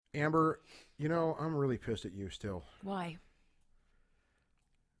Amber, I'm really pissed at you still. Why?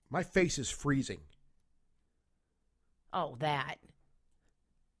 My face is freezing. Oh, that.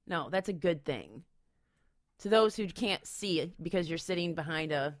 No, that's a good thing. To those who can't see it because you're sitting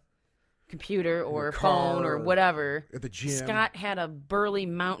behind a computer or a phone or whatever. At the gym. Scott had a burly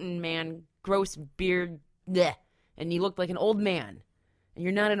mountain man, gross beard, bleh, and you looked like an old man. And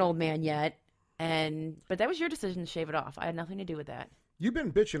you're not an old man yet. But that was your decision to shave it off. I had nothing to do with that. You've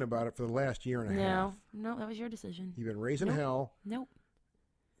been bitching about it for the last year and a half. No, that was your decision. You've been raising hell. Nope.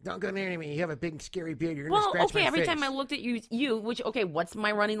 Don't go near me. You have a big, scary beard. You're going to scratch my face. Every time I looked at what's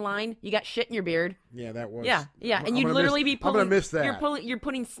my running line? You got shit in your beard. Yeah, that was. Yeah, and you'd literally be pulling. I'm going to miss that. You're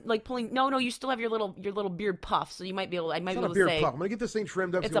pulling. No, you still have your little beard puff, so you might be able. I might be able to say. It's not a beard puff. I'm going to get this thing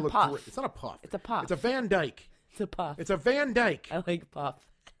trimmed up. It's a puff. It's not a puff. It's a puff. It's a Van Dyke. It's a puff. It's a Van Dyke. I like puff.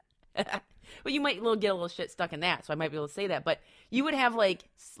 Well, you might get a little shit stuck in that, so I might be able to say that. But you would have like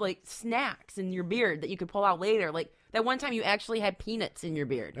snacks in your beard that you could pull out later. Like that one time you actually had peanuts in your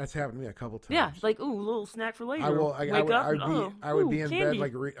beard. That's happened to me a couple times. Yeah, like a little snack for later. I would be in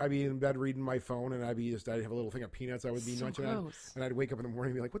bed I'd be in bed reading my phone, and I'd have a little thing of peanuts. I would be munching on, and I'd wake up in the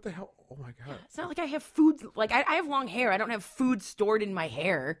morning and be like, "What the hell? Oh my god!" It's not like I have food. Like I have long hair. I don't have food stored in my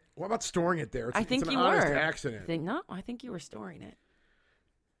hair. What about storing it there? I think it's you an honest were. Accident. I think you were storing it.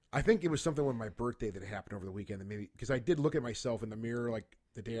 I think it was something with my birthday that happened over the weekend, that maybe because I did look at myself in the mirror like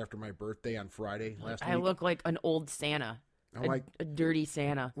the day after my birthday on Friday last week. I look like an old Santa. I'm like a dirty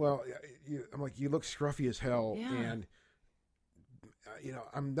Santa. Well, I'm like, you look scruffy as hell, and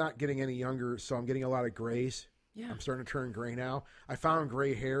I'm not getting any younger, so I'm getting a lot of grays. Yeah, I'm starting to turn gray now. I found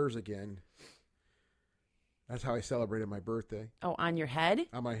gray hairs again. That's how I celebrated my birthday. Oh, on your head?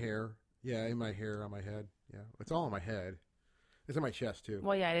 On my hair. Yeah, in my hair, on my head. Yeah, it's all on my head. It's in my chest, too.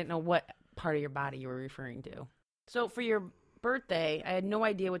 Well, yeah, I didn't know what part of your body you were referring to. So for your birthday, I had no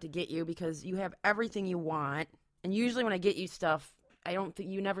idea what to get you because you have everything you want. And usually when I get you stuff,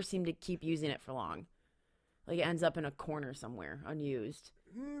 you never seem to keep using it for long. Like it ends up in a corner somewhere, unused.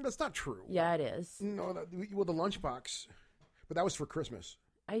 That's not true. Yeah, it is. No, the lunchbox. But that was for Christmas.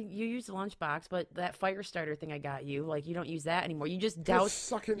 You use the lunchbox, but that fire starter thing I got you, like you don't use that anymore. You just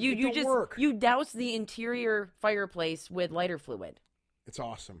douse you douse the interior fireplace with lighter fluid. It's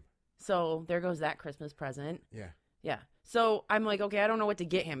awesome. So there goes that Christmas present. Yeah. Yeah. So I'm like, okay, I don't know what to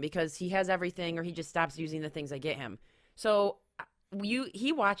get him because he has everything or he just stops using the things I get him. So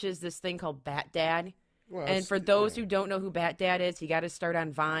he watches this thing called Bat Dad. Well, and for those who don't know who Bat Dad is, he got to start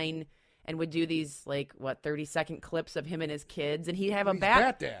on Vine and would do these 30-second clips of him and his kids, and he'd have a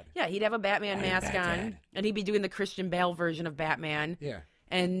Bat Dad. Yeah, he'd have a Batman mask on, and he'd be doing the Christian Bale version of Batman. Yeah,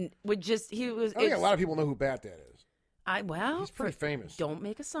 and I think a lot of people know who Bat Dad is. He's pretty famous. Don't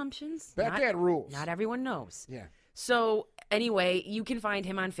make assumptions. Bat Dad rules. Not everyone knows. Yeah. So anyway, you can find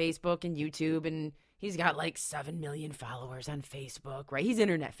him on Facebook and YouTube, and he's got 7 million followers on Facebook. Right? He's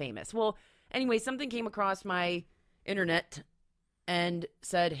internet famous. Well, anyway, something came across my internet and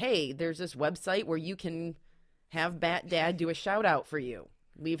said, hey, there's this website where you can have Bat Dad do a shout out for you.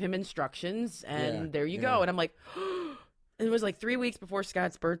 Leave him instructions, and there you go. And I'm like, and it was 3 weeks before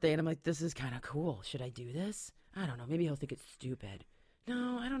Scott's birthday, and I'm like, this is kind of cool. Should I do this? I don't know. Maybe he'll think it's stupid.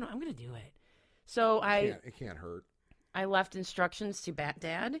 No, I don't know. I'm going to do it. So it can't hurt. I left instructions to Bat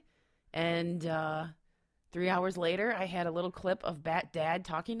Dad, and 3 hours later, I had a little clip of Bat Dad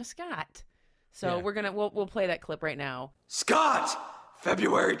talking to Scott. So we'll play that clip right now. Scott,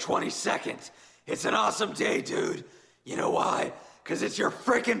 February 22nd. It's an awesome day, dude. You know why? Because it's your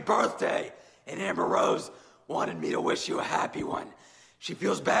freaking birthday. And Amber Rose wanted me to wish you a happy one. She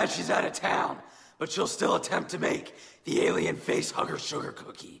feels bad she's out of town, but she'll still attempt to make the alien face hugger sugar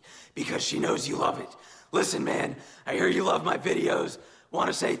cookie because she knows you love it. Listen, man, I hear you love my videos. Want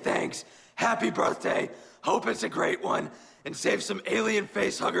to say thanks. Happy birthday. Hope it's a great one. And save some alien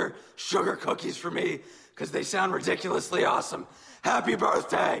face hugger sugar cookies for me, because they sound ridiculously awesome. Happy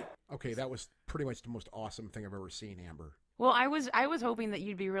birthday! Okay, that was pretty much the most awesome thing I've ever seen, Amber. Well, I was hoping that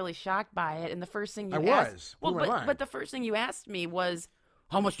you'd be really shocked by it, and the first thing you asked... but the first thing you asked me was,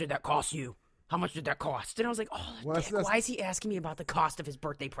 how much did that cost you? How much did that cost? And I was like, why is he asking me about the cost of his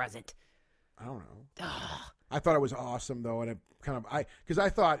birthday present? I don't know. I thought it was awesome, though, and it because I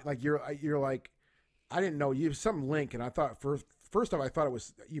thought, you're like... I didn't know you some link, and I thought first off, I thought it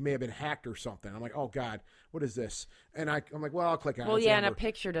was you may have been hacked or something. I'm like, oh God, what is this? And I'm like, well, I'll click on it. Well, yeah, and a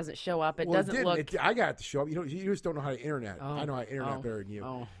picture doesn't show up. It doesn't look. I got it to show up. You just don't know how to internet. I know how to internet better than you.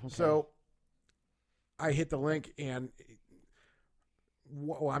 Oh, okay. So I hit the link, and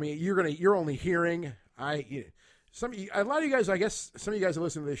well, I mean, you're only hearing a lot of you guys. I guess some of you guys that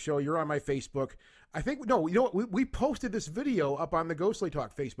listen to this show, you're on my Facebook. I think no. You know what? We posted this video up on the Ghostly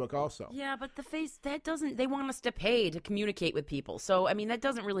Talk Facebook also. Yeah, but that doesn't. They want us to pay to communicate with people. So I mean, that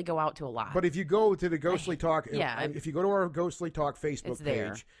doesn't really go out to a lot. But if you go to the Ghostly Talk, if you go to our Ghostly Talk Facebook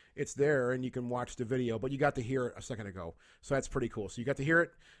page, it's there, and you can watch the video. But you got to hear it a second ago, so that's pretty cool. So you got to hear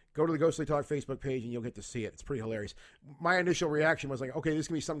it. Go to the Ghostly Talk Facebook page, and you'll get to see it. It's pretty hilarious. My initial reaction was like, okay, this is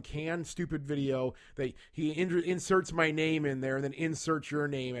going to be some canned, stupid video that he inserts my name in there and then inserts your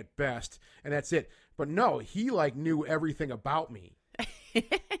name at best, and that's it. But no, he, knew everything about me.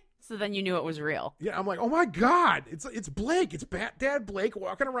 So then you knew it was real. Yeah, I'm like, oh, my God. It's Blake. It's Bat Dad Blake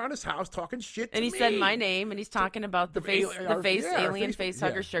walking around his house talking shit to me. And he said my name, and he's talking about the alien face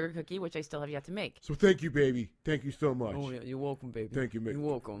hugger yeah. sugar cookie, which I still have yet to make. So thank you, baby. Thank you so much. Oh, yeah, you're welcome, baby. Thank you, baby. You're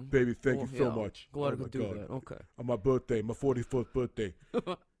welcome. Baby, thank you so much. Glad I could do that. Okay. On my birthday, my 44th birthday.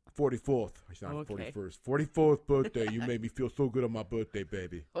 44th. It's not Okay. 41st. 44th birthday. You made me feel so good on my birthday,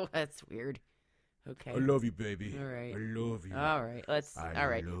 baby. Oh, that's weird. Okay. I love you, baby. All right. I love you. All right.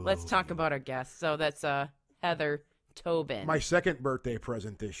 Let's talk about our guest. So that's Heather Tobin. My second birthday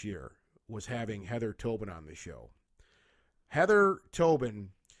present this year was having Heather Tobin on the show. Heather Tobin,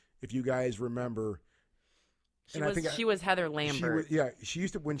 if you guys remember, she was Heather Lambert. She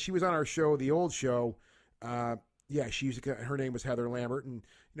used to, when she was on our show, the old show. She used to. Her name was Heather Lambert, and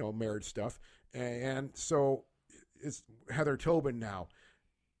marriage stuff. And so it's Heather Tobin now.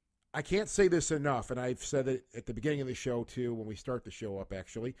 I can't say this enough, and I've said it at the beginning of the show, too, when we start the show up,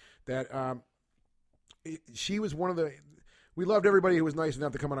 actually, that she was one of the – we loved everybody who was nice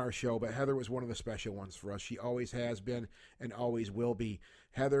enough to come on our show, but Heather was one of the special ones for us. She always has been and always will be.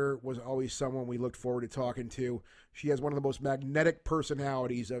 Heather was always someone we looked forward to talking to. She has one of the most magnetic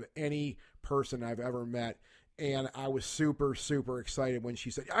personalities of any person I've ever met. And I was super, super excited when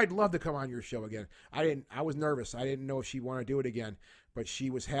she said, I'd love to come on your show again. I was nervous. I didn't know if she'd want to do it again, but she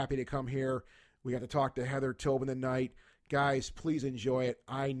was happy to come here. We got to talk to Heather Tobin tonight. Guys, please enjoy it.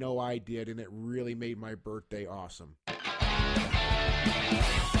 I know I did, and it really made my birthday awesome.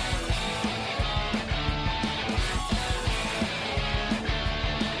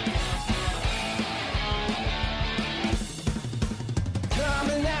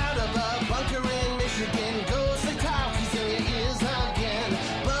 Coming out of a bunker in Michigan, Ghostly Talk is in your ears again.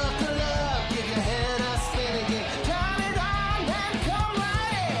 Buckle up, give your head a spin again. Turn it on and come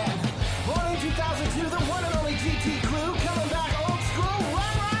right in. Born in 2002, the one and only GT crew, coming back old school,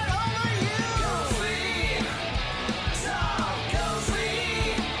 run right over you. Ghostly Talk, Ghostly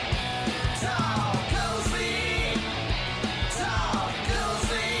Talk, Ghostly Talk,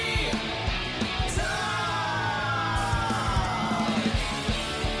 Ghostly Talk.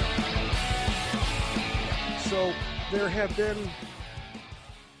 So there have been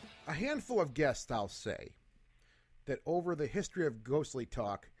a handful of guests, I'll say, that over the history of Ghostly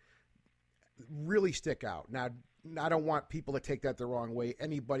Talk really stick out. Now, I don't want people to take that the wrong way.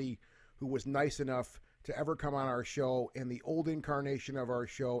 Anybody who was nice enough to ever come on our show, and the old incarnation of our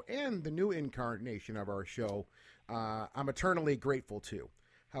show and the new incarnation of our show, I'm eternally grateful to.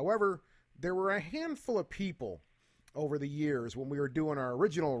 However, there were a handful of people over the years when we were doing our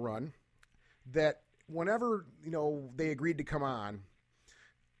original run that whenever, they agreed to come on,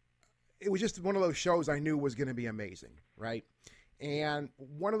 it was just one of those shows I knew was going to be amazing, right? And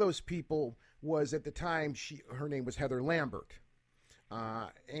one of those people was, at the time, her name was Heather Lambert.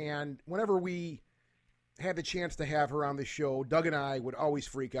 And whenever we had the chance to have her on the show, Doug and I would always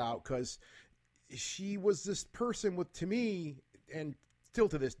freak out because she was this person to me, and still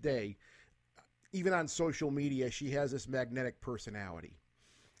to this day, even on social media, she has this magnetic personality.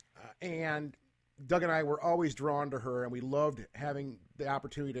 And Doug and I were always drawn to her, and we loved having the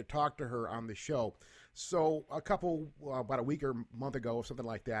opportunity to talk to her on the show. So about a week or month ago, or something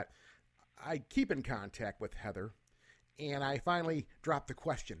like that, I keep in contact with Heather, and I finally dropped the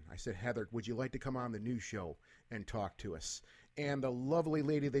question. I said, Heather, would you like to come on the new show and talk to us? And the lovely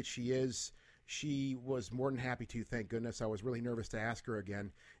lady that she is, she was more than happy to, thank goodness. I was really nervous to ask her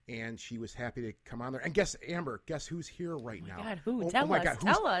again, and she was happy to come on there. And guess who's here right now? God, who? Oh, Tell my us. God,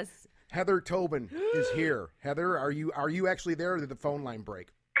 Tell us. Heather Tobin is here. Heather, are you actually there, or did the phone line break?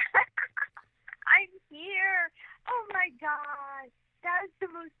 I'm here. Oh my God. That is the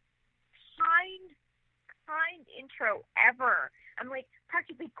most kind intro ever. I'm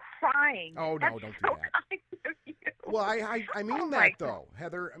practically crying. Oh, no, That's don't do so that. kind of you. Well, I mean Oh, that, my though,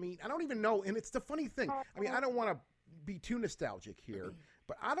 Heather. I mean, I don't even know, and it's the funny thing. I mean, I don't want to be too nostalgic here,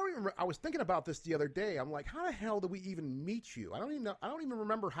 but I was thinking about this the other day. I'm like, how the hell did we even meet you? I don't even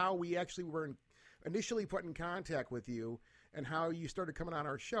remember how we actually were initially put in contact with you and how you started coming on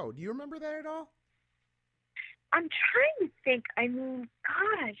our show. Do you remember that at all? I'm trying to think. I mean,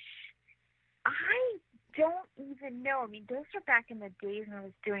 gosh. I don't even know. I mean, those are back in the days when I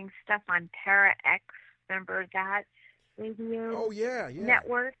was doing stuff on Para X. Remember that radio Oh yeah.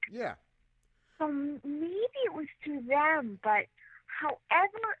 network? Yeah. So maybe it was through them, but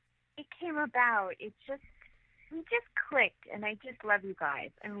however it came about, we just clicked, and I just love you guys.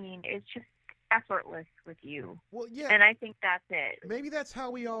 I mean, it's just effortless with you. Well, yeah. And I think that's it. Maybe that's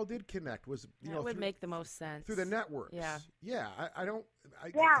how we all did connect. Was That would make the most sense. through the networks. Yeah. Yeah.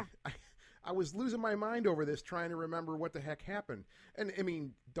 Yeah. I was losing my mind over this, trying to remember what the heck happened. And I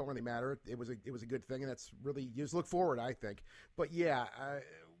mean, don't really matter. It was a good thing, and that's really, you just look forward, I think. But yeah,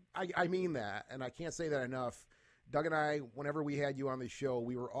 I mean that, and I can't say that enough. Doug and I, whenever we had you on the show,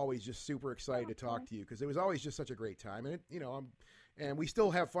 we were always just super excited to talk to you because it was always just such a great time. And and we still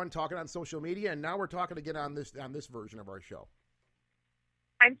have fun talking on social media. And now we're talking again on this version of our show.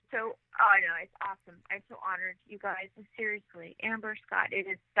 I'm so, oh no, it's awesome. I'm so honored, you guys. Seriously, Amber, Scott, it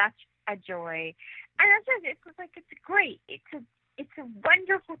is such a joy. And it's great. It's a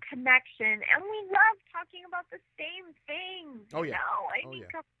wonderful connection, and we love talking about the same things. Oh yeah.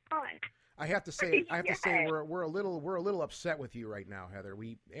 Come on. I have to say, Yes. we're a little upset with you right now, Heather.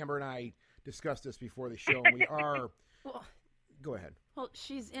 Amber and I discussed this before the show, and we are. Well, go ahead. Well,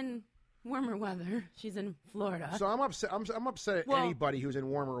 she's in warmer weather. She's in Florida. So I'm upset. I'm upset at anybody who's in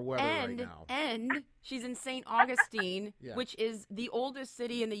warmer weather right now. And she's in St. Augustine, Yeah. which is the oldest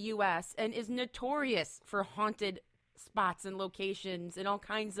city in the U.S. and is notorious for haunted spots and locations and all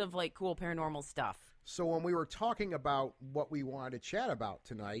kinds of like cool paranormal stuff. So when we were talking about what we wanted to chat about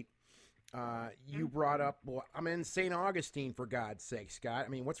tonight, you brought up, well, I'm in St. Augustine, for God's sake, Scott. I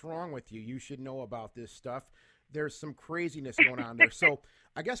mean, what's wrong with you? You should know about this stuff. There's some craziness going on there. So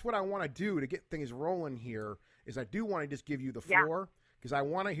I guess what I want to do to get things rolling here is I do want to just give you the floor because I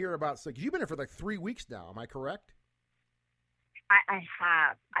want to hear about, so you've been there for like 3 weeks now. Am I correct? I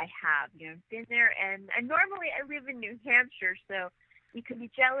have. Been there, and normally I live in New Hampshire, so you can be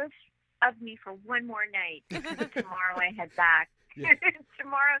jealous of me for one more night. Tomorrow I head back. Yeah.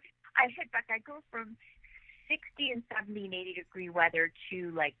 Tomorrow I head back. I go from 60 and 70 and 80 degree weather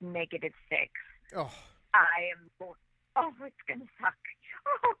to like -6. Oh, I am going, it's going to suck.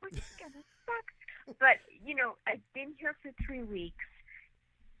 Oh, it's going to suck. But, I've been here for 3 weeks,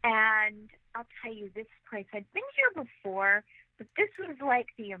 and I'll tell you, this place, I'd been here before, but this was like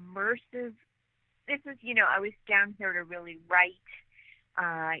the immersive, I was down here to really write.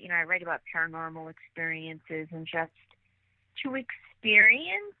 I write about paranormal experiences and just to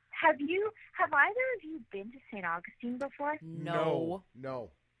experience. Have either of you been to St. Augustine before? No.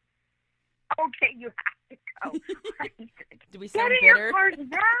 Okay, you have to go. Right. Do we Get sound in your bitter? car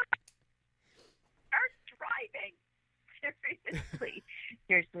now. Start driving.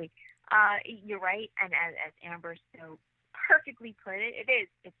 Seriously. You're right, and as Amber so perfectly put it,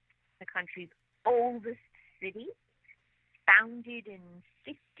 it's the country's oldest city, founded in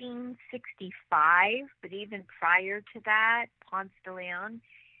 1565, but even prior to that, Ponce de Leon,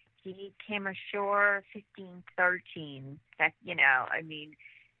 he came ashore 1513.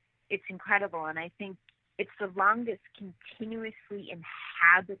 It's incredible, and I think it's the longest continuously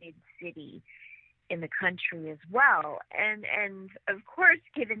inhabited city in the country as well. And of course,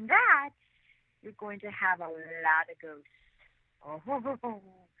 given that, you're going to have a lot of ghosts. Oh,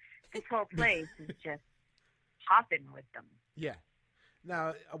 this whole place is just hopping with them. yeah.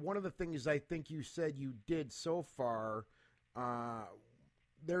 Now, one of the things I think you said you did so far,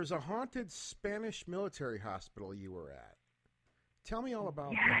 there's a haunted Spanish military hospital you were at. Tell me all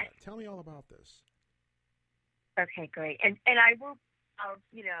about that. Tell me all about this. Okay, great. And I'll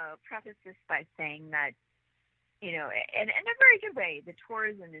preface this by saying that, in a very good way, the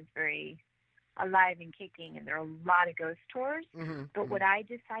tourism is very alive and kicking, and there are a lot of ghost tours. Mm-hmm. But what I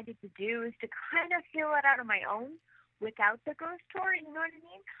decided to do is to kind of feel it out on my own without the ghost tour, you know what I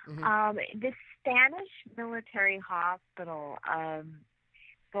mean? Mm-hmm. The Spanish military hospital,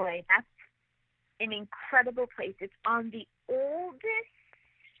 boy, that's an incredible place. It's on the oldest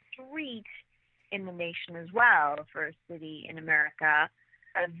street in the nation as well for a city in America,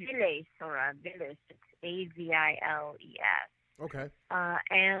 a village or a village. It's Aviles. Okay.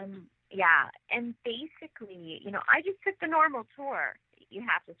 And basically, I just took the normal tour. You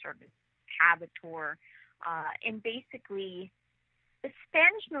have to sort of have a tour. And basically, the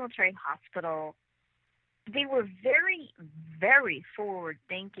Spanish military hospital, they were very, very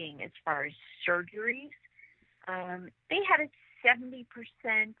forward-thinking as far as surgeries. They had a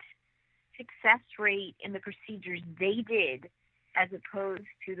 70% success rate in the procedures they did as opposed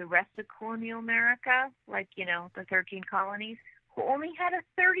to the rest of colonial America, like, the 13 colonies, who only had a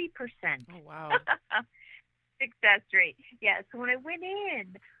 30% Oh, wow. success rate. Yeah, so when I went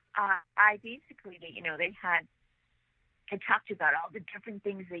in, I basically, they had, I talked about all the different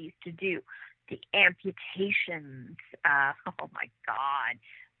things they used to do, the amputations. Oh my God,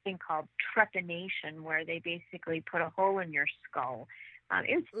 thing called trepanation, where they basically put a hole in your skull.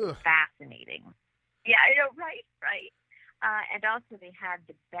 It was fascinating. Yeah, I know, right. And also they had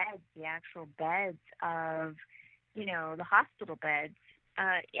the beds, the actual beds of, the hospital beds.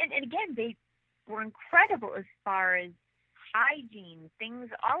 And again, they were incredible as far as hygiene, things,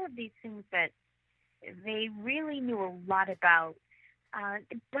 all of these things that they really knew a lot about.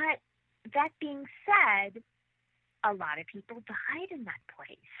 But that being said, a lot of people died in that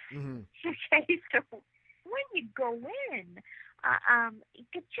place. Mm-hmm. Okay, so when you go in, you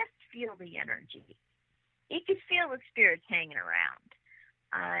could just feel the energy. You could feel the spirits hanging around.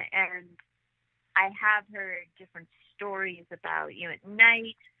 And I have heard different stories about, at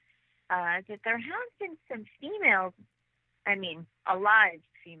night, that there have been some females, alive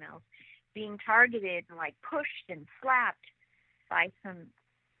females, being targeted and pushed and slapped by some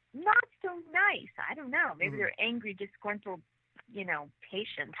not so nice, I don't know, maybe they're angry, disgruntled,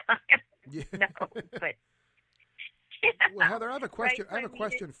 patients. Yeah. No, but well, Heather, I have a question. Right, I have a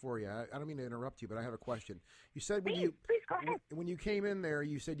question for you. I don't mean to interrupt you, but I have a question. You said please go ahead. when you came in there,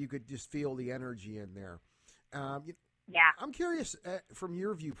 you said you could just feel the energy in there. Yeah. I'm curious from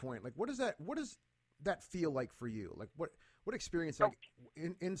your viewpoint. What does that feel like for you? What experience?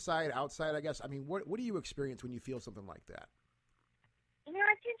 Inside, outside? I guess. What do you experience when you feel something like that?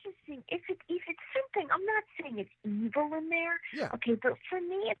 It's interesting. If it's something, I'm not saying it's evil in there. Yeah. Okay, but for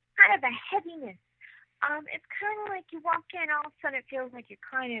me, it's kind of a heaviness. It's kind of like you walk in, all of a sudden it feels like you're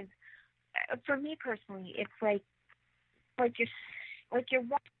kind of, for me personally, it's like you're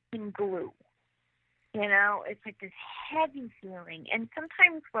walking in glue. It's like this heavy feeling. And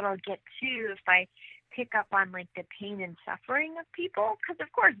sometimes what I'll get too, if I pick up on the pain and suffering of people, because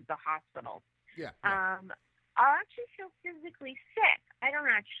of course it's a hospital. Yeah. I'll actually feel physically sick. I don't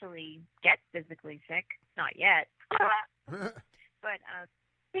actually get physically sick, not yet. But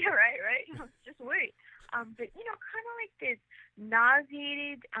yeah, right. Just wait. But kind of like this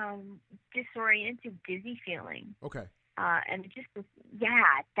nauseated, disoriented, dizzy feeling. Okay. And it just,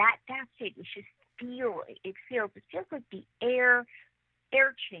 that's it. You just feel it. It feels like the air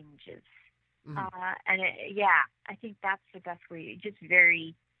changes. Mm-hmm. And I think that's the best way. Just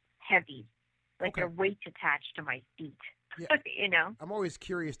very heavy, like Okay. a weight attached to my feet. Yeah. I'm always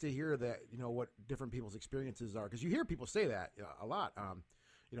curious to hear that. What different people's experiences are, because you hear people say that a lot.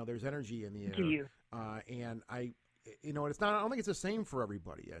 There's energy in the air. Do you? And it's not. I don't think it's the same for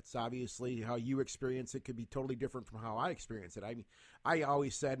everybody. It's obviously how you experience it could be totally different from how I experience it. I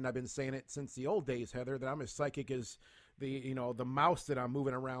always said, and I've been saying it since the old days, Heather, that I'm as psychic as the mouse that I'm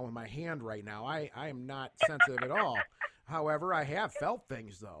moving around with my hand right now. I am not sensitive at all. However, I have felt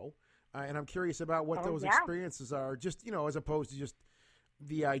things though, and I'm curious about what those experiences are. Just as opposed to just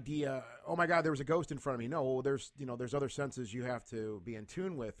the idea, oh my God, there was a ghost in front of me. No, there's other senses you have to be in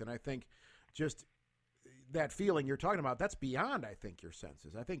tune with, and I think just that feeling you're talking about, that's beyond, I think, your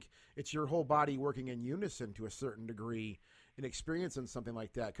senses. I think it's your whole body working in unison to a certain degree in experiencing something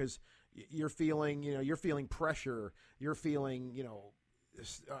like that, because you're feeling pressure, you're feeling,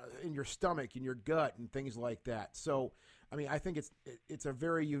 in your stomach, in your gut, and things like that. So, I think it's a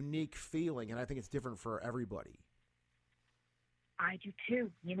very unique feeling, and I think it's different for everybody. I do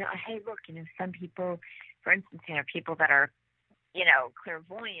too. Hey, look, some people, for instance, people that are,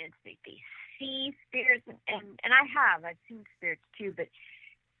 clairvoyant, they see spirits, and I've seen spirits too, but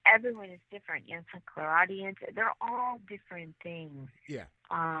everyone is different. Some clairaudient, they're all different things. Yeah.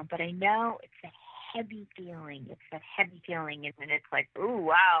 But I know it's a heavy feeling. It's that heavy feeling, and it's like, ooh,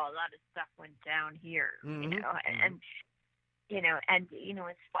 wow, a lot of stuff went down here, Mm-hmm. and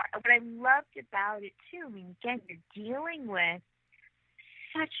as far, what I loved about it too, again, you're dealing with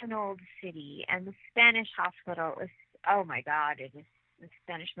such an old city, and the Spanish hospital is, oh my God, it is the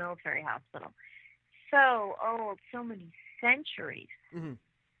Spanish military hospital. So old, so many centuries. Mm-hmm.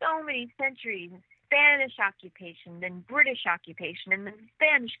 So many centuries. Spanish occupation, then British occupation, and then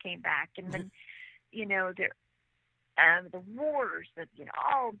Spanish came back, and then, the wars,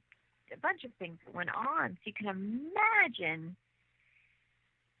 all a bunch of things that went on. So you can imagine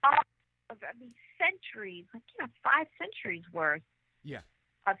all of these centuries, 5 centuries worth. Yeah.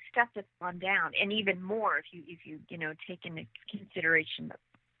 Of stuff that's gone down, and even more if you take into consideration the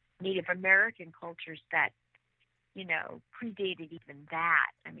Native American cultures that predated even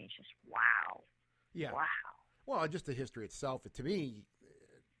that. It's just wow. Yeah. Wow. Well, just the history itself. To me,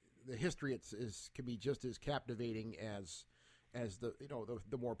 the history can be just as captivating as the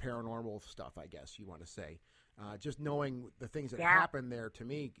the more paranormal stuff, I guess you want to say. Just knowing the things that Yeah. happen there to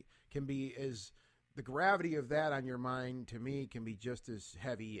me can be as the gravity of that on your mind to me can be just as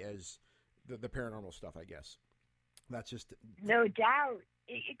heavy as the paranormal stuff, I guess. That's just No doubt.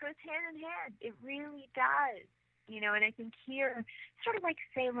 It goes hand in hand. It really does. And I think here, sort of like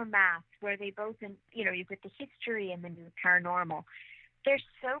Salem, Mass, where they both, you've got the history and then the paranormal. They're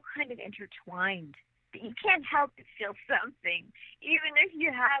so kind of intertwined that you can't help but feel something, even if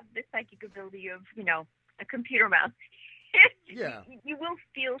you have the psychic ability of, a computer mouse. Yeah. You will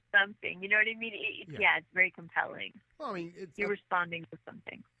feel something. You know what I mean? It's very compelling. well, I mean, You're responding to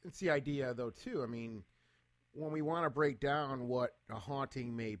something. it's the idea though too. I mean, when we want to break down what a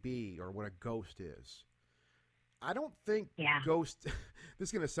haunting may be or what a ghost is, I don't think ghost. This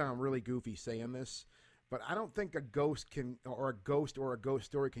is going to sound really goofy saying this, but I don't think a ghost or a ghost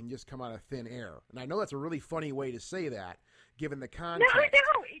story can just come out of thin air. And I know that's a really funny way to say that, given the context.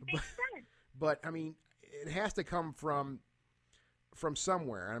 No, it makes sense. But I mean, it has to come from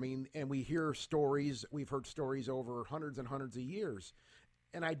somewhere. I mean, and we hear stories. We've heard stories over hundreds and hundreds of years.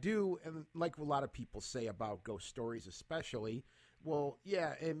 And I do, and like a lot of people say about ghost stories, especially. Well,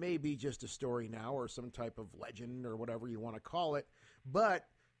 yeah, it may be just a story now or some type of legend or whatever you want to call it, but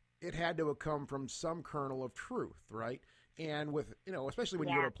it had to have come from some kernel of truth, right? And with, especially when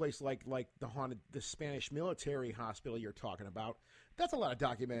you go to a place like the Spanish military hospital you're talking about, that's a lot of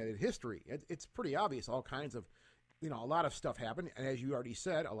documented history. It's pretty obvious. All kinds of, a lot of stuff happened. And as you already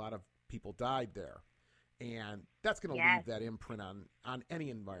said, a lot of people died there. And that's going to leave that imprint on any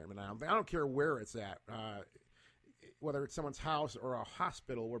environment. I don't care where it's at. Whether it's someone's house or a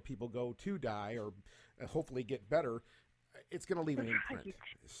hospital where people go to die or hopefully get better, it's going to leave an imprint.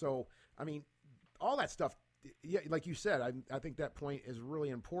 So, I mean, all that stuff, like you said, I think that point is really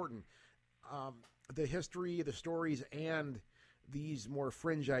important. The history, the stories, and these more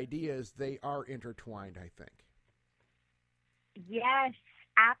fringe ideas, they are intertwined, I think. Yes,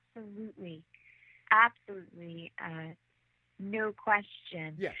 absolutely. Absolutely. No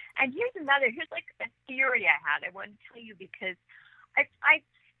question. Yeah. And here's like a theory I had. I want to tell you because I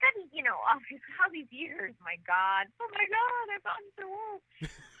studied, all these years. My God, I've gotten so old.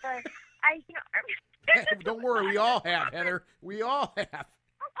 But Don't worry, we all have, Heather. We all have. Older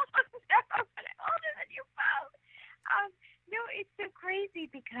than you found. No, it's so crazy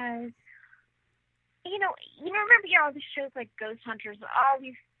because, remember all the shows like Ghost Hunters, all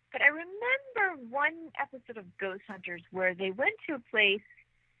these. But I remember one episode of Ghost Hunters where they went to a place,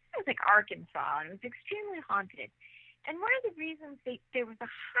 it was like Arkansas, and it was extremely haunted. And one of the reasons there was a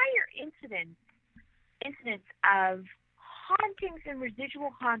higher incidence of hauntings and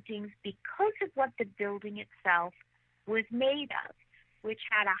residual hauntings because of what the building itself was made of, which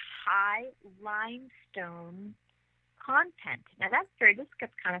had a high limestone content. Now this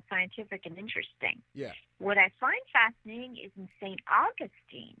gets kind of scientific and interesting. Yeah. What I find fascinating is in St.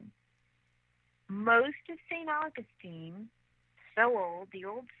 Augustine, most of St. Augustine, so old, the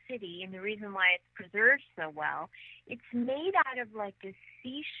old city, and the reason why it's preserved so well, it's made out of like this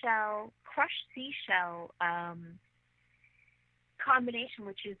crushed seashell combination,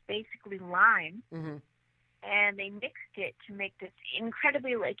 which is basically lime. Mm-hmm. And they mixed it to make this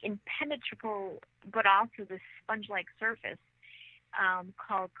incredibly impenetrable, but also this sponge-like surface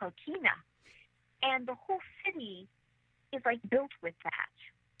called coquina. And the whole city is built with that.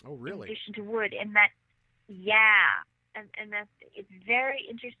 Oh, really? In addition to wood, and that, and that's, it's very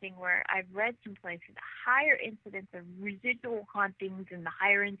interesting. Where I've read some places, the higher incidence of residual hauntings and the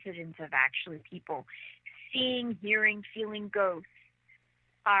higher incidence of actually people seeing, hearing, feeling ghosts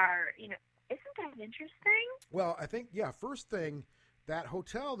are, isn't that interesting? Well, I think, first thing, that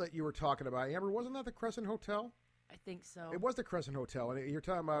hotel that you were talking about, Amber, wasn't that the Crescent Hotel? I think so. It was the Crescent Hotel, and you're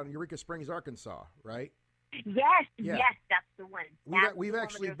talking about Eureka Springs, Arkansas, right? Yes, Yeah. yes, that's the one. We've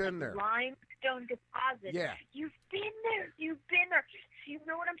actually been there. Limestone deposit. Yeah. You've been there. So you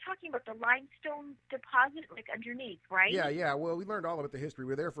know what I'm talking about, the limestone deposit, underneath, right? Yeah. Well, we learned all about the history.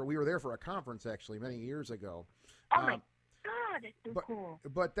 We were there for a conference, actually, many years ago. Oh, my God, it's so cool.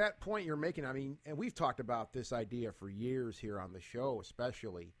 But that point you're making, I mean, and we've talked about this idea for years here on the show,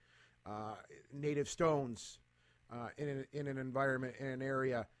 especially native stones in an environment, in an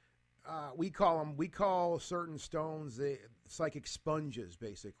area. We call certain stones psychic sponges,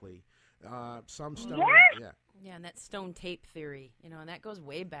 basically. Some stones, Yeah, and that stone tape theory, and that goes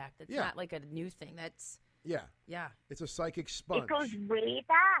way back. That's Yeah. not like a new thing. That's yeah. It's a psychic sponge. It goes way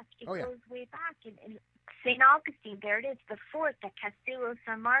back. It goes way back. In St. Augustine, there it is, the fort, the Castillo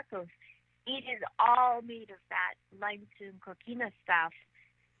San Marcos. It is all made of that limestone coquina stuff.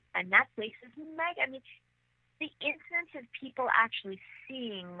 And that place is mega. I mean, the incidence of people actually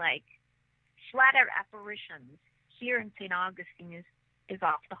seeing, flat out apparitions here in St. Augustine is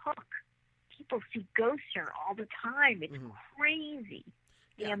off the hook. People see ghosts here all the time. It's crazy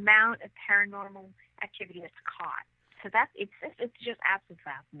the amount of paranormal activity that's caught. So it's just absolutely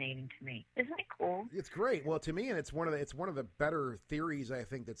fascinating to me. Isn't it cool? It's great. Well, to me, and it's one of the better theories I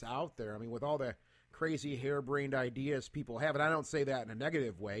think that's out there. I mean, with all the crazy harebrained ideas people have, and I don't say that in a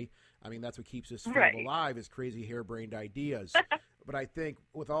negative way. I mean, that's what keeps this field alive is crazy harebrained ideas. But I think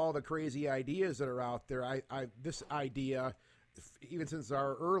with all the crazy ideas that are out there, this idea, even since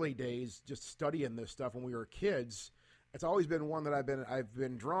our early days, just studying this stuff when we were kids, it's always been one that I've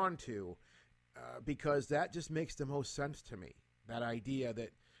been drawn to. Because that just makes the most sense to me. That idea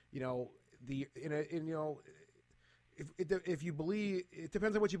that if you believe, it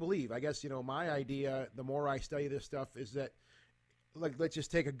depends on what you believe. I guess my idea. The more I study this stuff, is that let's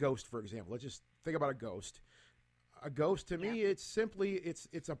just take a ghost for example. Let's just think about a ghost. A ghost to me, it's simply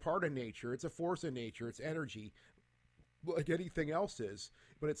it's a part of nature. It's a force of nature. It's energy, like anything else is.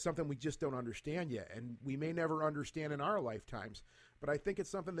 But it's something we just don't understand yet, and we may never understand in our lifetimes. But I think it's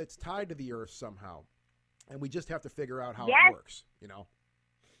something that's tied to the earth somehow, and we just have to figure out how it works.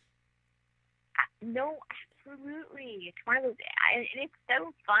 No, absolutely. It's one of those, and it's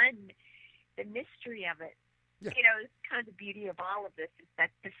so fun. The mystery of it. Yeah. It's kind of the beauty of all of this is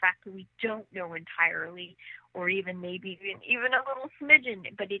that the fact that we don't know entirely, or even maybe even a little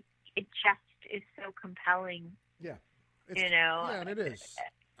smidgen, but it just is so compelling. Yeah. Yeah, and it is.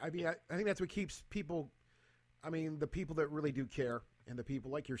 I mean, I think that's what keeps people. I mean, the people that really do care, and the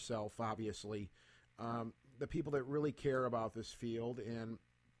people like yourself, obviously, the people that really care about this field and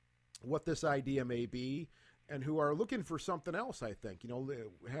what this idea may be, and who are looking for something else, I think,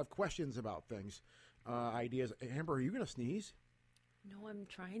 have questions about things, ideas. Amber, are you going to sneeze? No, I'm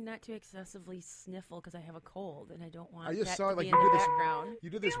trying not to excessively sniffle because I have a cold, and I don't want I just that saw to like be you in did the this. background. You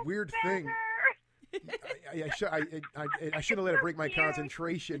did this weird thing. I shouldn't have let it break my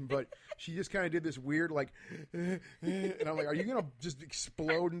concentration, but she just kind of did this weird, and I'm like, are you going to just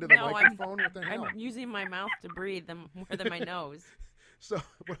explode into the microphone? What the hell? I'm using my mouth to breathe more than my nose. So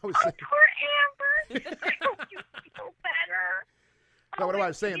what I was saying. Poor Amber. I hope you feel better. No, what I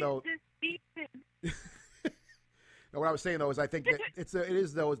was saying though. No, what I was saying though is I think that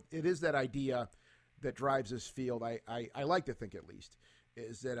it is that idea that drives this field. I like to think at least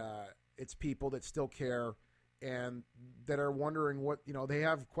is that it's people that still care and that are wondering what they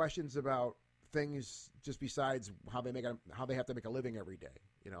have questions about things just besides how they have to make a living every day.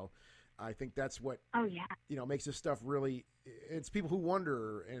 I think that's what makes this stuff really. It's people who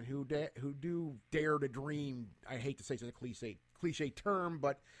wonder and who do dare to dream. I hate to say such a cliche term,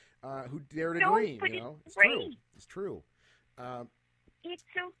 but who dare to dream. It's true. It's true. It's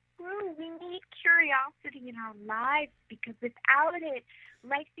so true. We need curiosity in our lives because without it,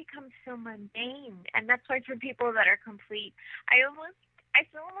 life becomes so mundane. And that's why for people that are complete, I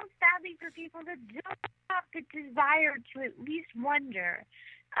feel almost sadly for people that don't have the desire to at least wonder.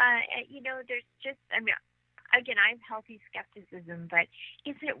 There's just, again, I have healthy skepticism, but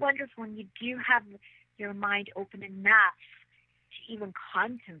isn't it wonderful when you do have your mind open enough to even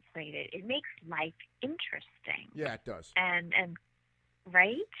contemplate it? It makes life interesting. Yeah, it does. And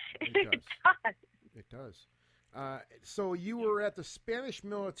right? It does. It does. So you were at the Spanish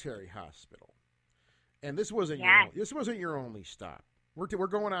Military Hospital, and this wasn't your only stop. We're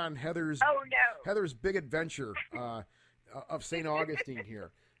going on Heather's big adventure of St. Augustine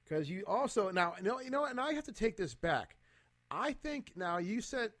here, because you also and I have to take this back. I think now you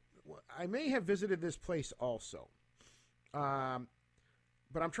said I may have visited this place also, but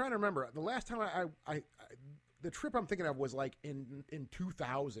I'm trying to remember the last time I the trip I'm thinking of was like in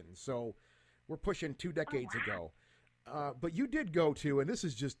 2000, so we're pushing 2 decades ago. But you did go to, and this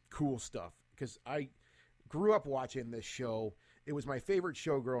is just cool stuff because I grew up watching this show. It was my favorite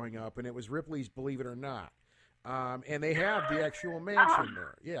show growing up, and it was Ripley's Believe It or Not. And they have the actual mansion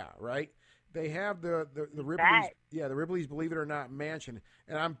there. Yeah, right? They have the Ripley's, the Ripley's Believe It or Not mansion.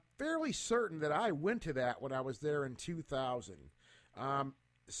 And I'm fairly certain that I went to that when I was there in 2000.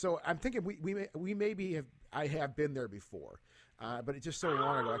 So I'm thinking I have been there before. But it's just so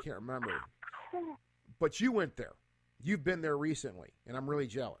long ago, I can't remember. But you went there. You've been there recently, and I'm really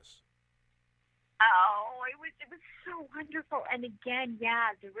jealous. Oh, it was so wonderful. And again,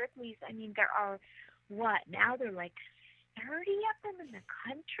 the Ripleys, there are, now they're like 30 of them in the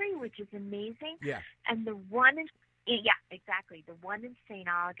country, which is amazing. Yeah. And the one exactly. The one in St.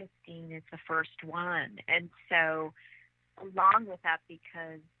 Augustine is the first one. And so along with that,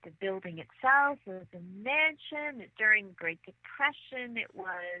 because the building itself was a mansion during the Great Depression, it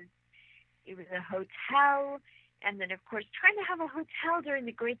was a hotel, And then, of course, trying to have a hotel during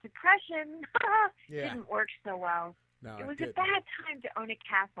the Great Depression Yeah. didn't work so well. No, It was didn't. a bad time to own a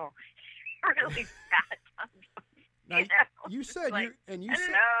castle. Really bad time. Now, You know? you said Like, you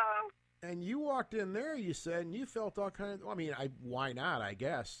said, hello. and you walked in there. You said, and you felt all kind of. I mean, why not? I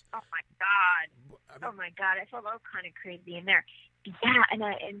guess. Oh my God. I mean, Oh my God. I felt all kind of crazy in there. Yeah, and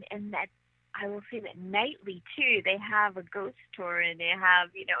that I will say that nightly too. They have a ghost tour, and they have,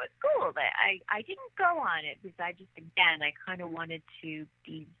 it's cool. That I didn't go on it because I kind of wanted to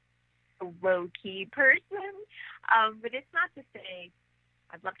be a low key person. But it's not to say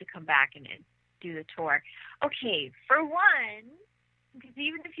I'd love to come back and do the tour. Okay, for one, because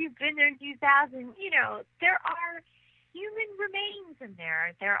even if you've been there in 2000, there are human remains in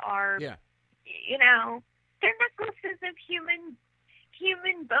there. There are, yeah. they're necklaces of human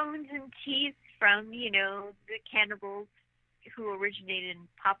bones and teeth from, the cannibals who originated in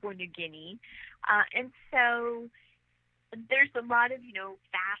Papua New Guinea. And so there's a lot of,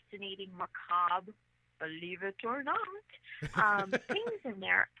 fascinating, macabre, believe it or not, things in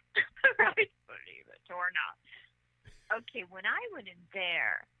there. Right? Believe it or not. Okay, when I went in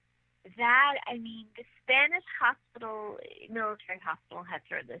there, the Spanish military hospital had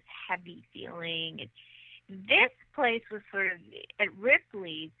sort of this heavy feeling. This place was sort of, at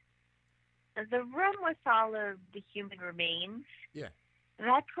Ripley's, the room with all of the human remains. Yeah.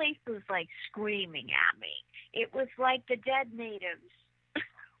 That place was like screaming at me. It was like the dead natives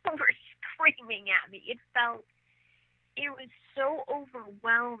were screaming at me. It was so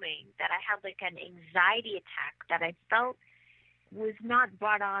overwhelming that I had like an anxiety attack that I felt was not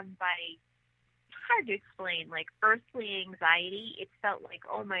brought on by, hard to explain, like earthly anxiety. It felt like,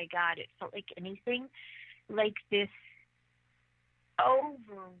 oh my God, it felt like anything, like this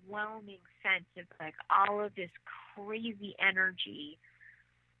overwhelming sense of like all of this crazy energy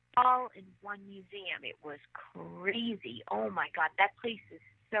all in one museum. It was crazy. Oh my God, that place is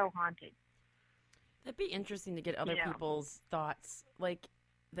so haunted. That'd be interesting to get other people's thoughts, like,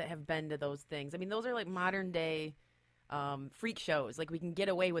 that have been to those things. I mean, those are like modern day freak shows. Like, we can get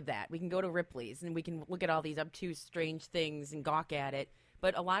away with that. We can go to Ripley's and we can look at all these obtuse, strange things and gawk at it.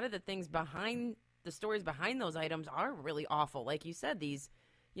 But a lot of the things behind the stories behind those items are really awful. Like you said,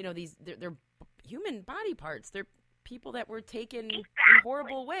 they're human body parts. They're people that were taken in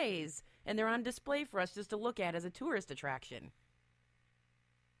horrible ways, and they're on display for us just to look at as a tourist attraction.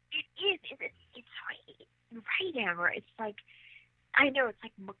 It is. It's right, Amber. It's like, I know, it's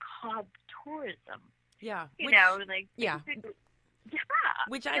like macabre tourism. Yeah. Yeah.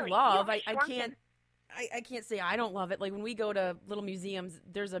 Which I love. I can't say I don't love it. Like, when we go to little museums,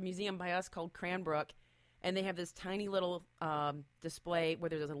 there's a museum by us called Cranbrook, and they have this tiny little display where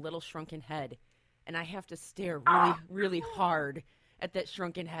there's a little shrunken head, and I have to stare really, really hard at that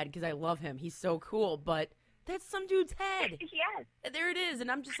shrunken head because I love him. He's so cool, but that's some dude's head. Yes. And there it is,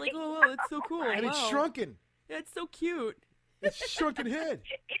 and I'm just like, oh, wow, it's so cool. And it's Wow. shrunken. It's so cute. It's shrunken head.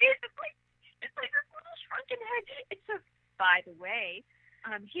 It is. It's like this little shrunken head. It's a, by the way,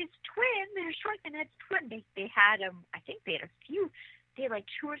 his twin, their shrunken head's twin, they had I think they had a few. They had like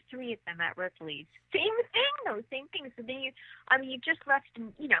 2 or 3 of them at Ripley's. Same thing, though. Same thing. So you just left,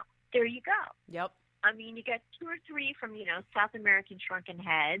 and there you go. Yep. You got 2 or 3 from South American shrunken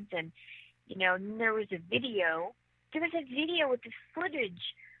heads, and and there was a video. There was a video with this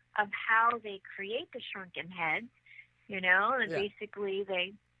footage of how they create the shrunken heads, and basically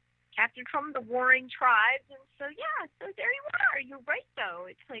they captured from the warring tribes. And so there you are. You're right, though.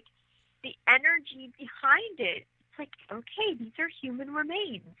 It's like the energy behind it. It's like, okay, these are human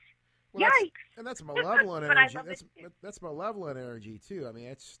remains. Well, Yikes! that's malevolent But I energy. love it too. That's malevolent energy too. I mean,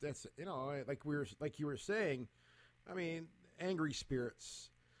 that's like you were saying. I mean, angry spirits.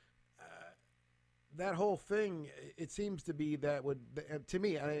 That whole thing, it seems to be that would, to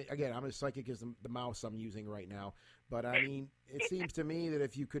me, again, I'm as psychic as the mouse I'm using right now, but I mean, it seems to me that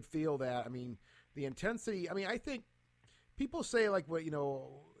if you could feel that, I mean, the intensity, I mean, I think people say like, what,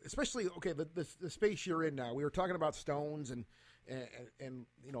 especially, okay, the space you're in now, we were talking about stones and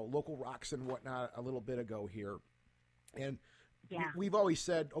local rocks and whatnot a little bit ago here. And we've always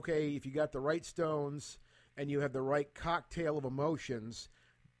said, okay, if you got the right stones and you have the right cocktail of emotions,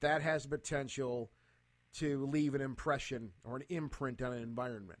 that has potential to leave an impression or an imprint on an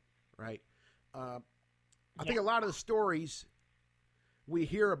environment, right? I think a lot of the stories we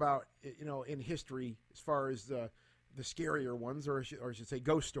hear about, in history, as far as the scarier ones, or I should say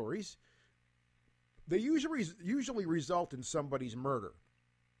ghost stories, they usually result in somebody's murder,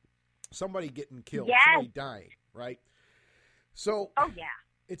 somebody getting killed, somebody dying, right? So, oh yeah,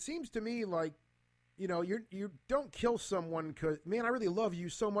 it seems to me like, you don't kill someone because, man, I really love you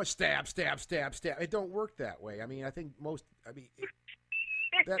so much. Stab, stab, stab, stab. It don't work that way. I mean, I think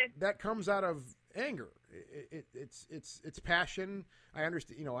that comes out of anger. It's passion. I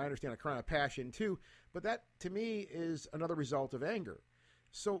understand. I understand a crime of passion too, but that to me is another result of anger.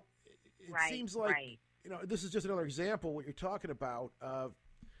 So it seems like this is just another example what you're talking about of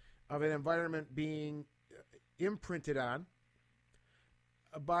an environment being imprinted on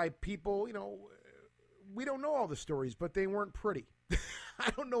by people. We don't know all the stories, but they weren't pretty. I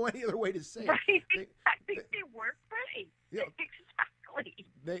don't know any other way to say it. I think they weren't pretty. Yeah. Exactly.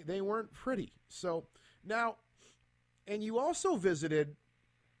 They weren't pretty. So now, and you also visited.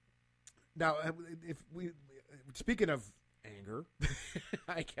 Now, if we speaking of anger,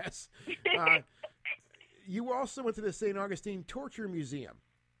 I guess you also went to the St. Augustine Torture Museum.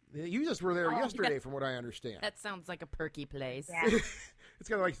 You just were there yesterday, from what I understand. That sounds like a perky place. Yeah. It's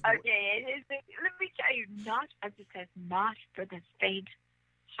kind of like Okay, let me tell you, as it says, not for the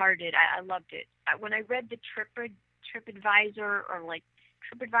faint-hearted. I loved it. When I read the TripAdvisor, I was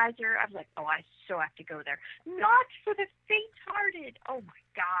like, oh, I so have to go there. Not for the faint-hearted. Oh my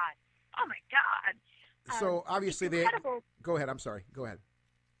God. So obviously they. Go ahead. I'm sorry. Go ahead.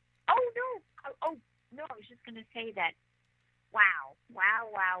 Oh no. I was just going to say that. Wow.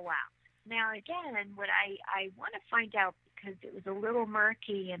 Now again, what I want to find out, because it was a little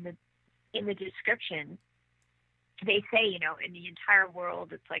murky in the description. They say, in the entire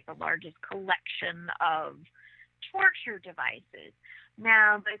world, it's like the largest collection of torture devices.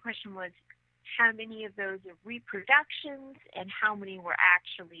 Now, my question was, how many of those are reproductions and how many were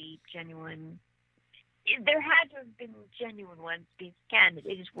actually genuine? There had to have been genuine ones because, again,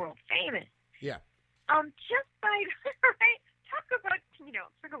 it is world famous. Yeah. Just by, right, talk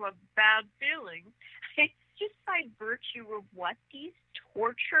about bad feelings. Just by virtue of what these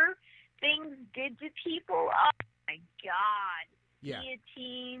torture things did to people. Oh my God. Yeah.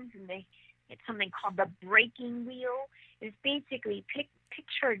 Guillotines, and they had something called the breaking wheel. It's basically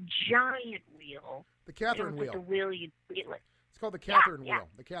picture a giant wheel. The Catherine wheel. The wheel you'd feel it. It's called the Catherine wheel. Yeah.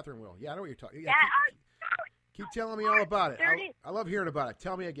 The Catherine wheel. Yeah, I know what you're talking. Yeah, Keep telling me all about it. There it is. I love hearing about it.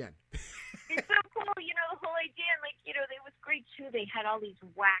 Tell me again. It's so cool, the whole idea, and it was great too. They had all these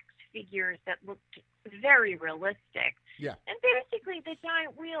wax figures that looked very realistic. Yeah. And basically the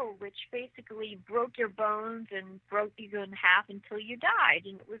giant wheel, which basically broke your bones and broke you in half until you died,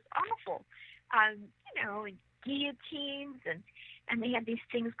 and it was awful. And guillotines, and they had these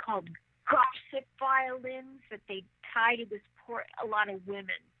things called gossip violins that they tie to a lot of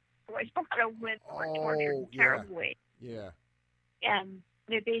women. Boys, a lot of women were tortured in terrible ways. Yeah. And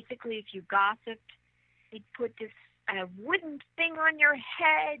basically, if you gossiped, they'd put this wooden thing on your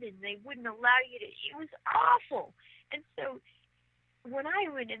head, and they wouldn't allow you to. It was awful. And so when I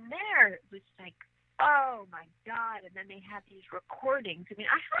went in there, it was like, oh my God. And then they had these recordings. I mean,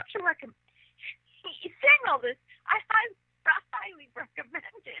 I have to recommend. Saying all this, I highly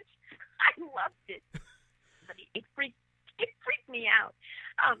recommend it. I loved it. But it freaked me out.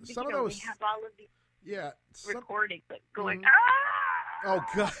 Some of those, they have all of these recordings going, Oh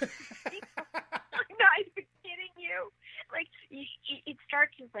God. I'm not even kidding you. Like, it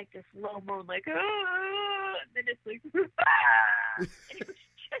starts as like this low moan, like, and then it's like, and it was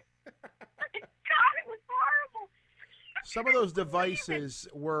just, God, it was horrible. Some of those devices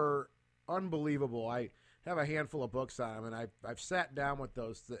were unbelievable. I have a handful of books on them, and I've sat down with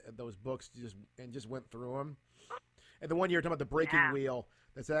those books just went through them. And the one you're talking about, the breaking wheel,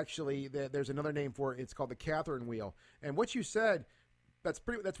 that's actually there's another name for it. It's called the Catherine wheel. And what you said, that's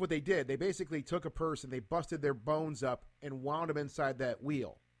what they did. They basically took a person, they busted their bones up and wound them inside that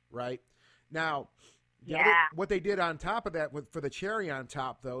wheel, right? Now, what they did on top of that for the cherry on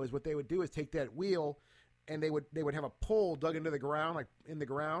top, though, is what they would do is take that wheel and they would have a pole dug into the ground, like in the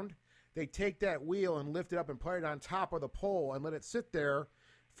ground. They take that wheel and lift it up and put it on top of the pole and let it sit there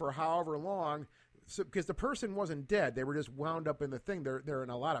for however long. So, because the person wasn't dead, they were just wound up in the thing. They're in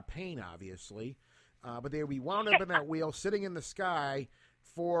a lot of pain, obviously, but they would be wound up in that wheel, sitting in the sky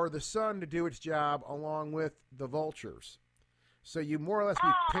for the sun to do its job, along with the vultures. So you more or less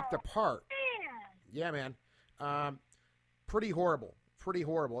be picked apart. Yeah, man. Pretty horrible.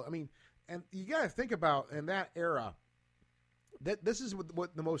 I mean, and you got to think about in that era. This is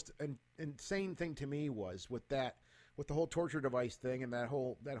what the most insane thing to me was with the whole torture device thing and that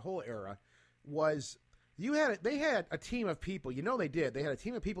whole era was they had a team of people. They did. They had a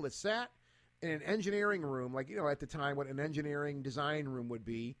team of people that sat in an engineering room, like at the time what an engineering design room would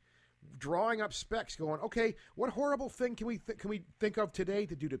be, drawing up specs, going, okay, what horrible thing can we think of today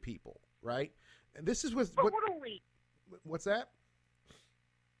to do to people, right? And this is what's that?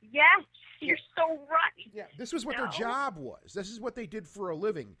 Yes, you're so right. Yeah, this was what their job was. This is what they did for a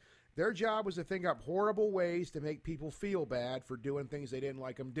living. Their job was to think up horrible ways to make people feel bad for doing things they didn't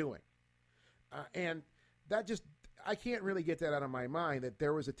like them doing. And that just, I can't really get that out of my mind, that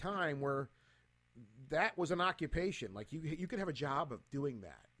there was a time where that was an occupation. Like you could have a job of doing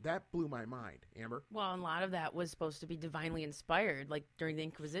that. That blew my mind, Amber. Well, and a lot of that was supposed to be divinely inspired, like during the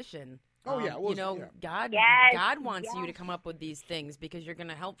Inquisition. Oh, yeah. Well, God Yes, God wants you to yes. come up with these things because you're going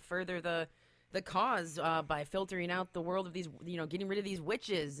to help further the cause by filtering out the world of these, getting rid of these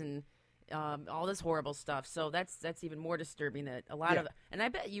witches and all this horrible stuff. So that's even more disturbing. That a lot of, and I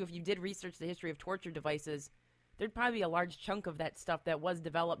bet you, if you did research the history of torture devices, there'd probably be a large chunk of that stuff that was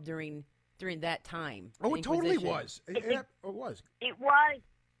developed during that time. Oh, the it totally Inquisition. was. It was. It was.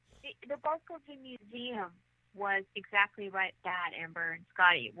 The Barclay Museum was exactly right that, Amber and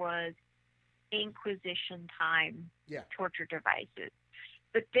Scotty. It was Inquisition time torture devices.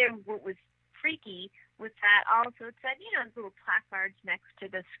 But then what was freaky was that also it said, little placards next to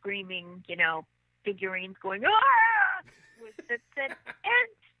the screaming, figurines going, ah! That said, and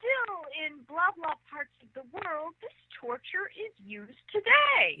still in blah, blah parts of the world, this torture is used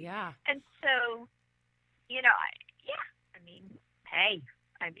today. Yeah. And so,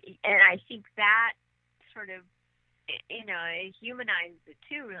 and I think that sort of, it humanizes it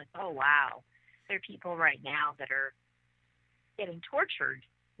too. We're like, oh, wow, there are people right now that are getting tortured.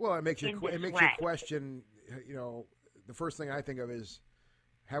 Well, it makes you way. question, the first thing I think of is,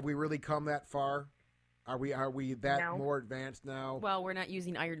 have we really come that far? Are we that more advanced now? Well, we're not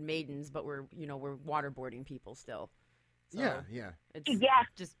using Iron Maidens, but we're waterboarding people still. So yeah. It's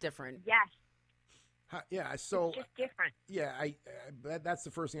just different. Yes. Yeah, so it's just different. Yeah, that's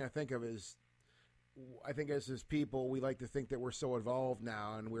the first thing I think of is, I think as people, we like to think that we're so evolved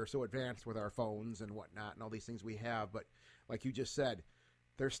now and we're so advanced with our phones and whatnot and all these things we have. But like you just said,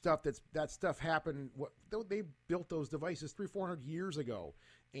 there's stuff that stuff happened. They built those devices 300-400 years ago,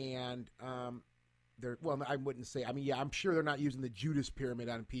 and I wouldn't say. I mean, yeah, I'm sure they're not using the Judas Pyramid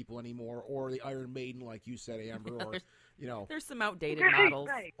on people anymore, or the Iron Maiden, like you said, Amber, or there's some outdated models.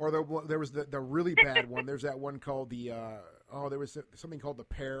 Right. Or there was the really bad one. There's that one called there was something called the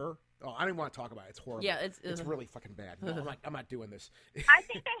Pear. Oh, I don't even want to talk about it. It's horrible. Yeah, it's really fucking bad. No, I'm not doing this. I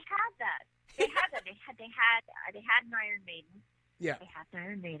think they had that. They had an Iron Maiden. Yeah. They had an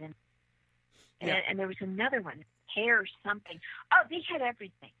Iron Maiden. Yeah. And there was another one, Pear something. Oh, they had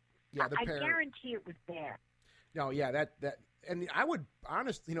everything. Yeah, the I Pear. guarantee it was there. No, yeah, that, and I would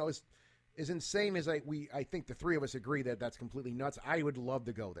honestly, as insane as I think the three of us agree that that's completely nuts. I would love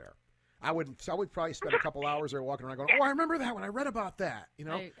to go there. I would probably spend a couple hours there walking around going, oh, I remember that when I read about that.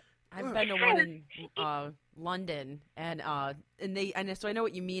 I've been to one in London, and so I know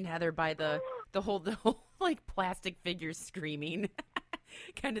what you mean, Heather, by the whole like plastic figures screaming,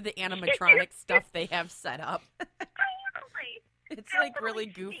 kind of the animatronic stuff they have set up. It's like really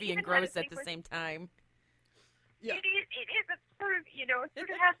goofy and gross at the same time. Yeah. It is a sort of, it sort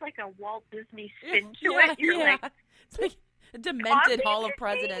of has like a Walt Disney spin to it. You're like, it's like a demented Hall of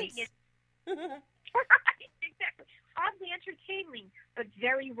Presidents. Exactly. Oddly entertaining, but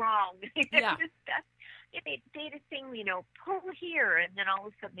very wrong. Yeah. They just saying, pull here, and then all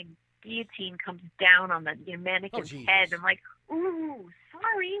of a sudden the guillotine comes down on the mannequin's head. I'm like, ooh,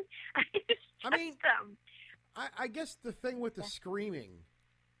 sorry. I guess the thing with the screaming,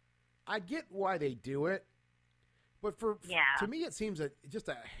 I get why they do it, but to me it seems just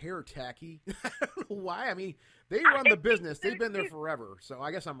a hair tacky. I don't know why. I mean, they run the business. They've been there forever, so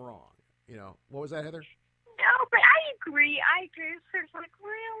I guess I'm wrong. What was that, Heather? No, but I agree. It's sort of like,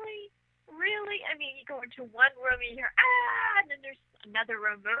 really? I mean, you go into one room and you hear, and then there's another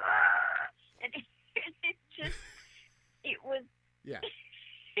room, and it was. Yeah.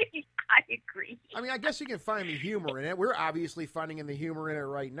 I agree. I mean, I guess you can find the humor in it. We're obviously finding the humor in it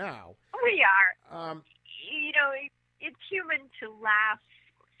right now. We are. It's human to laugh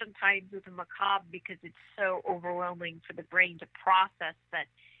sometimes with the macabre because it's so overwhelming for the brain to process that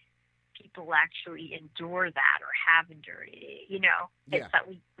people actually endure that or have endured it. It's that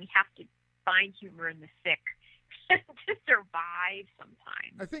we have to find humor in the sick to survive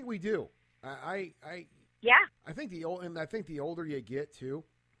sometimes. I think we do. I think the older you get too,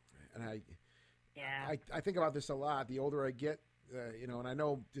 and I think about this a lot. The older I get, and I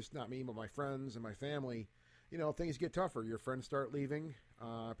know just not me, but my friends and my family, things get tougher. Your friends start leaving,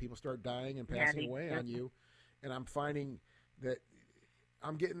 people start dying and passing away on you, and I'm finding that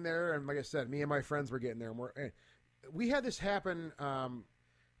I'm getting there. And like I said, me and my friends were getting there. And we had this happen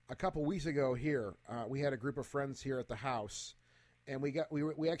a couple weeks ago here. We had a group of friends here at the house, and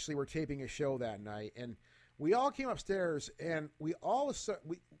we actually were taping a show that night, and we all came upstairs, and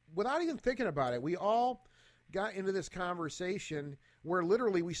without even thinking about it, we all got into this conversation where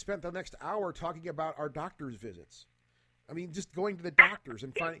literally we spent the next hour talking about our doctor's visits. I mean, just going to the doctors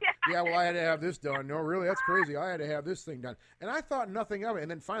and finding, yeah, well, I had to have this done. No, really, that's crazy. I had to have this thing done. And I thought nothing of it.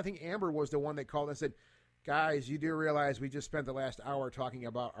 And then finally, I think Amber was the one that called and said, guys, you do realize we just spent the last hour talking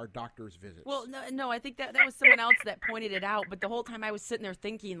about our doctor's visits. Well, no, I think that was someone else that pointed it out. But the whole time I was sitting there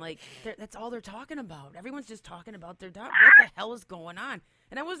thinking, like, that's all they're talking about. Everyone's just talking about their doctor. What the hell is going on?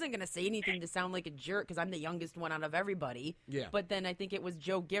 And I wasn't going to say anything to sound like a jerk because I'm the youngest one out of everybody. Yeah. But then I think it was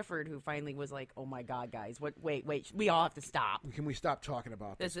Joe Gifford who finally was like, oh, my God, guys, wait, we all have to stop. Can we stop talking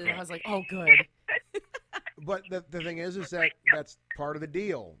about this? I was like, oh, good. But the thing is that that's part of the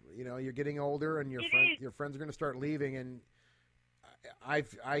deal. You know, you're getting older, and your friends are going to start leaving, and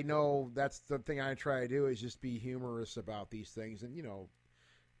I know that's the thing I try to do is just be humorous about these things, and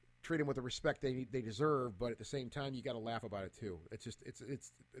treat them with the respect they deserve. But at the same time, you got to laugh about it too. It's just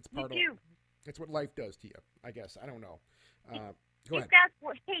it's part of it's what life does to you. I guess I don't know. Go ahead. That's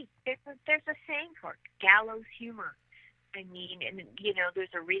what. Hey, there's a saying for it, gallows humor. I mean, and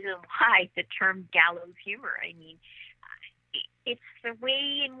there's a reason why the term gallows humor. I mean, it's the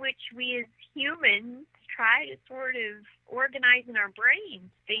way in which we as humans try to sort of organize in our brains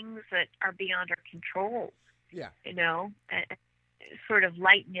things that are beyond our control. Yeah. And sort of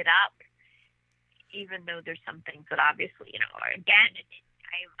lighten it up, even though there's some things that obviously, again,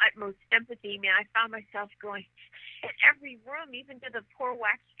 I have utmost empathy. I mean, I found myself going in every room, even to the poor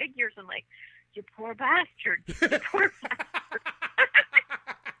wax figures. I'm like, you poor bastard. You poor bastard.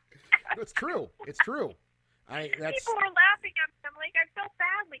 It's true. It's true. People were laughing at me. I'm like, I felt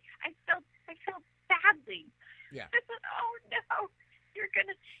badly. I felt badly. Yeah. I said, oh, no. You're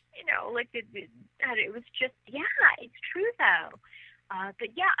going to, it was just, yeah, it's true, though.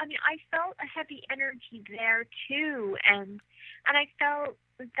 But, yeah, I mean, I felt a heavy energy there, too. And I felt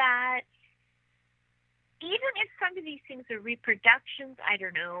that even if some of these things are reproductions, I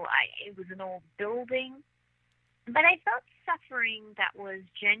don't know, it was an old building, but I felt suffering that was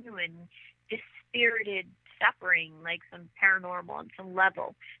genuine, dispirited suffering, like some paranormal on some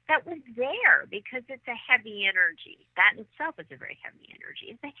level, that was there because it's a heavy energy. That in itself is a very heavy energy.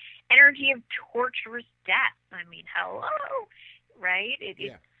 It's the energy of torturous death. I mean, hello, right?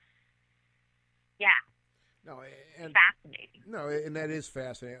 Yeah. No, and fascinating. No, and that is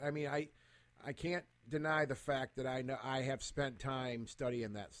fascinating. I mean, I can't deny the fact that I know I have spent time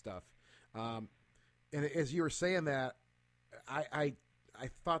studying that stuff. And as you were saying that, I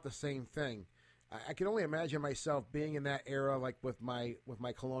thought the same thing. I can only imagine myself being in that era, like with my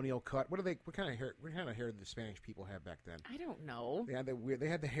colonial cut. What kind of hair did the Spanish people have back then? I don't know. They had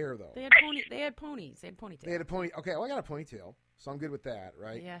the hair though. They had ponies. They had ponytails. They had a pony. Okay, well I got a ponytail, so I'm good with that,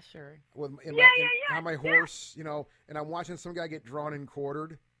 right? Yeah, sure. On my horse, and I'm watching some guy get drawn and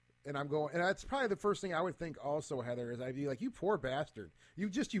quartered. And I'm going, and that's probably the first thing I would think also, Heather, is I'd be like, you poor bastard. You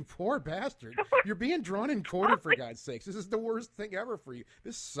poor bastard. You're being drawn and quartered, for God's sakes. This is the worst thing ever for you.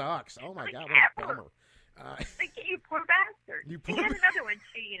 This sucks. Oh, my God, what a bummer. Like, you poor bastard. You poor and another one,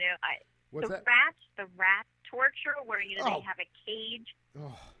 too, What's that? The rat torture, where, they have a cage,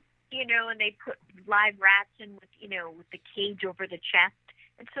 and they put live rats in with the cage over the chest.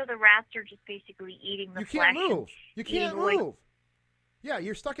 And so the rats are just basically eating the flesh. You can't move. Yeah,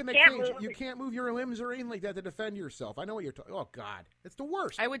 you're stuck in that cage. You can't move your limbs or anything like that to defend yourself. I know what you're talking. Oh God, it's the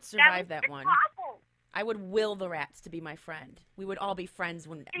worst. I would survive that one. Awful. I would will the rats to be my friend. We would all be friends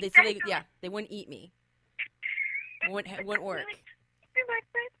when they wouldn't eat me. It wouldn't work. Be my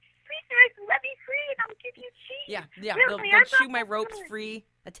friend. Please, let me free, and I'll give you cheese. Yeah. Really, they'll chew my ropes free,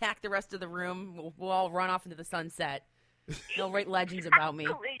 attack the rest of the room. We'll all run off into the sunset. They'll write legends about me.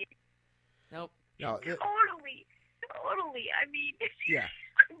 Nope. No, Totally. I mean, yeah.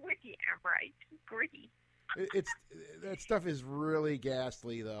 I'm with you, Amber. I agree. That stuff is really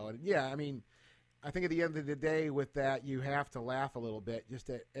ghastly, though. And yeah, I mean, I think at the end of the day, with that, you have to laugh a little bit, just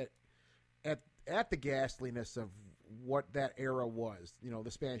at the ghastliness of what that era was.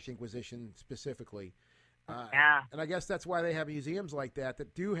 The Spanish Inquisition specifically. Yeah. And I guess that's why they have museums like that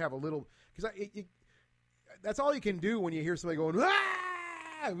do have a little, because that's all you can do when you hear somebody going,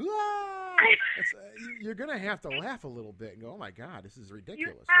 ah! You're going to have to laugh a little bit and go, oh, my God, this is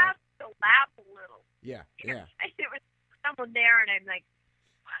ridiculous. You have to laugh a little. Yeah. There was someone there, and I'm like,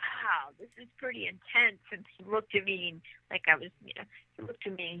 wow, this is pretty intense. And he looked at me, and like I was, he looked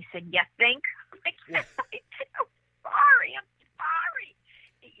at me, and he said, you think? I'm like, yes, I do. I'm sorry.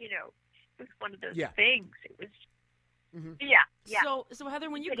 It was one of those things. It was, yeah. So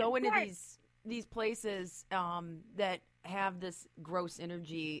Heather, when you go into these places that have this gross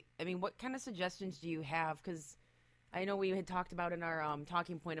energy, I mean, what kind of suggestions do you have? Because I know we had talked about in our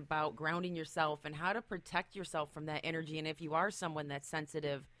talking point about grounding yourself and how to protect yourself from that energy. And if you are someone that's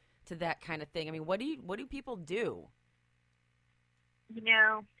sensitive to that kind of thing, I mean, what do people do?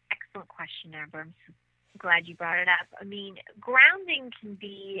 Excellent question, Amber. I'm so glad you brought it up. I mean, grounding can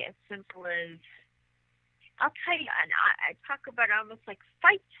be as simple as, I'll tell you, and I talk about it almost like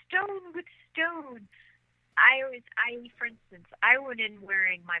fight stone with stone. For instance, I went in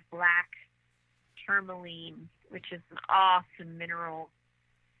wearing my black tourmaline, which is an awesome mineral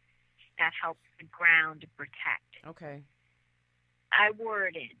that helps the ground to protect. Okay. I wore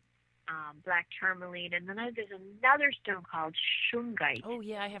it in black tourmaline, and then there's another stone called shungite. Oh,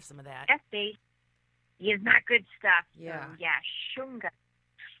 yeah, I have some of that. S-A, is not good stuff. Yeah. So, yeah, shungite.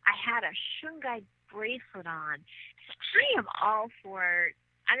 I had a shungite bracelet on. So I am all for,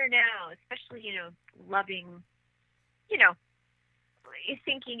 I don't know, especially, loving,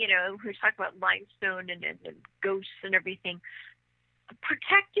 thinking, we're talking about limestone and ghosts and everything.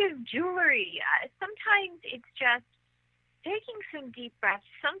 Protective jewelry. Sometimes it's just taking some deep breaths.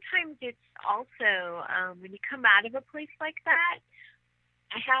 Sometimes it's also when you come out of a place like that.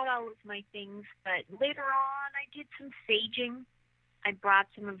 I had all of my things, but later on I did some saging. I brought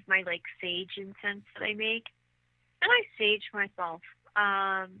some of my sage incense that I make, and I sage myself.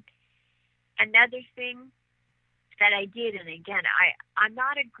 Another thing that I did, and again, I'm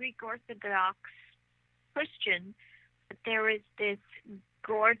not a Greek Orthodox Christian, but there's this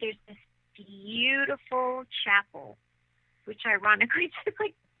beautiful chapel, which ironically is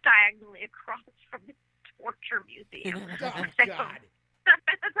diagonally across from the torture museum. Oh, God.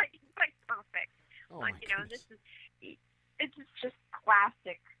 It's perfect. Oh, my goodness. It's just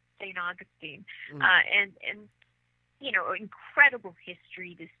classic St. Augustine. Mm. And incredible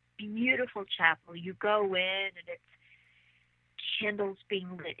history, this beautiful chapel. You go in and it's candles being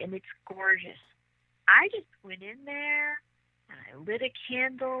lit and it's gorgeous. I just went in there and I lit a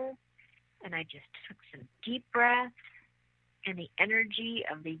candle and I just took some deep breaths, and the energy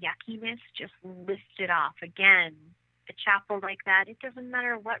of the yuckiness just lifted off. Again, a chapel like that, it doesn't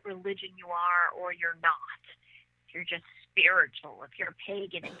matter what religion you are or you're not. If you're just spiritual, if you're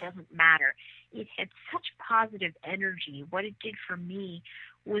pagan, it doesn't matter. It had such positive energy. What it did for me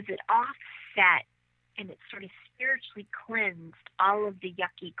was it offset and it sort of spiritually cleansed all of the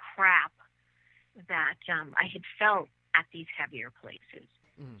yucky crap that I had felt at these heavier places.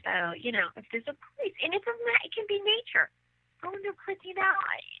 Mm. So, if there's a place, and it can be nature. Go into a place,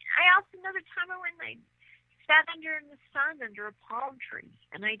 I also, another time I went and I sat under in the sun under a palm tree,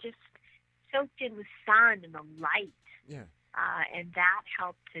 and I just soaked in the sun and the light. Yeah. And that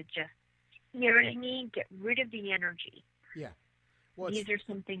helped to just, you know what I mean, get rid of the energy. Yeah. Well, these are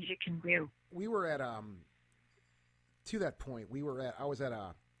some things you can do. We were at to that point. I was at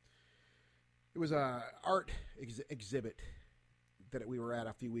it was a art exhibit that we were at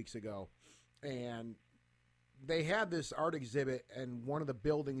a few weeks ago, and they had this art exhibit, and one of the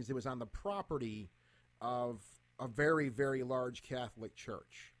buildings, it was on the property of a very, very large Catholic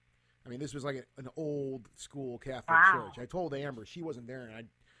church. I mean, this was like an old school Catholic church. I told Amber, she wasn't there, and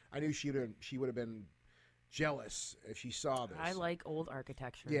I knew she would have been jealous if she saw this. I like old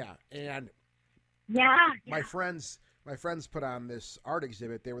architecture. Yeah, and my friends put on this art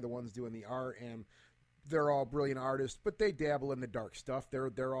exhibit. They were the ones doing the art, and they're all brilliant artists, but they dabble in the dark stuff.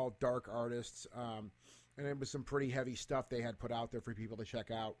 They're all dark artists, and it was some pretty heavy stuff they had put out there for people to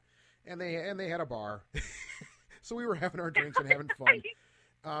check out. And they had a bar, so we were having our drinks and having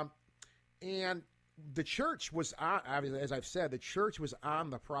fun. And the church was on, obviously, as I've said, the church was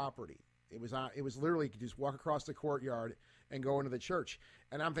on the property. It was literally, you could just walk across the courtyard and go into the church.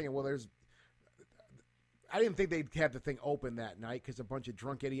 And I'm thinking, well, I didn't think they'd have the thing open that night because a bunch of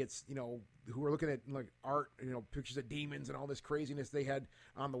drunk idiots, who were looking at art, pictures of demons and all this craziness they had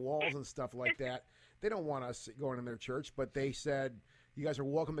on the walls and stuff like that. They don't want us going in their church, but they said, you guys are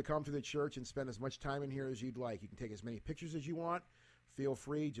welcome to come to the church and spend as much time in here as you'd like. You can take as many pictures as you want. Feel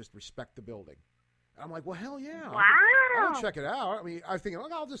free. Just respect the building. And I'm like, well, hell yeah. Wow. I'll check it out. I mean, I was thinking,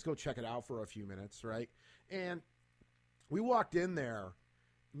 I'll just go check it out for a few minutes, right? And we walked in there,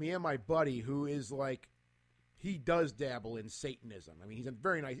 me and my buddy, who is he does dabble in Satanism. I mean, he's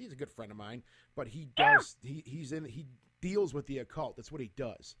a good friend of mine, but he deals with the occult. That's what he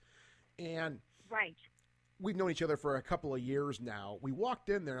does. And right. We've known each other for a couple of years now. We walked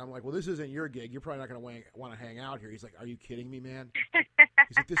in there, and I'm like, well, this isn't your gig. You're probably not going to want to hang out here. He's like, are you kidding me, man? He's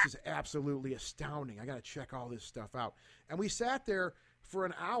like, this is absolutely astounding. I got to check all this stuff out. And we sat there for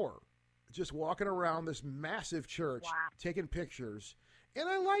an hour just walking around this massive church, wow, taking pictures. And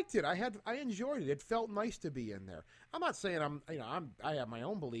I liked it. I enjoyed it. It felt nice to be in there. I'm not saying I have my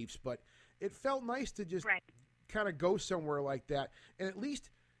own beliefs, but it felt nice to just Right. kind of go somewhere like that, and at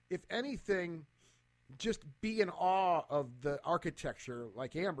least, if anything, just be in awe of the architecture,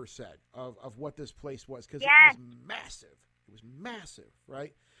 like Amber said, of what this place was, because Yes. it was massive. It was massive,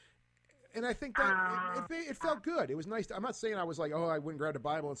 right? And I think that it felt good. It was nice. I'm not saying I was like, oh, I went and grabbed a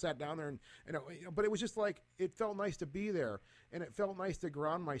Bible and sat down there, and but it was just like, it felt nice to be there, and it felt nice to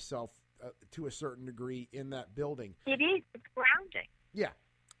ground myself to a certain degree in that building. It is. It's grounding. Yeah,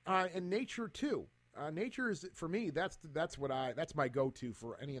 and nature too. Nature is, for me, that's my go-to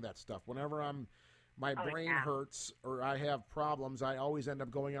for any of that stuff. Whenever my brain hurts or I have problems, I always end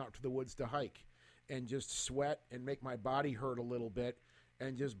up going out to the woods to hike and just sweat and make my body hurt a little bit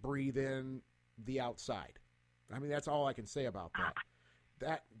and just breathe in the outside. I mean, that's all I can say about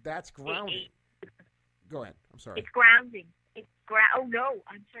that. That's grounding. Go ahead. I'm sorry. It's grounding. Oh no,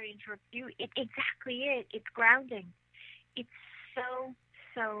 I'm sorry to interrupt you. Exactly it. It's grounding. It's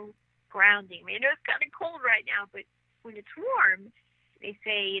so grounding. I mean, I know it's kind of cold right now, but when it's warm, they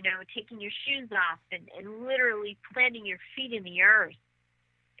say, taking your shoes off and literally planting your feet in the earth.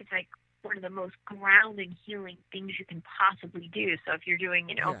 It's like one of the most grounding, healing things you can possibly do. So if you're doing,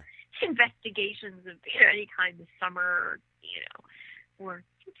 investigations of any kind this summer,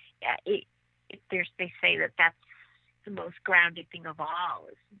 they say that that's the most grounding thing of all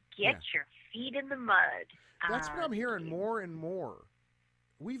is get your feet in the mud. That's what I'm hearing more and more.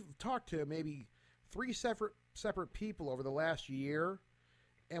 We've talked to maybe 3 separate people over the last year,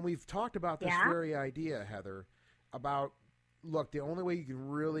 and we've talked about this very idea, Heather, about, look, the only way you can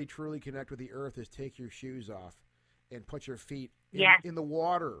really, truly connect with the earth is take your shoes off and put your feet in the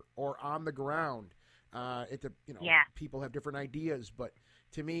water or on the ground. People have different ideas, but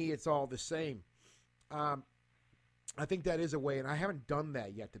to me, it's all the same. I think that is a way, and I haven't done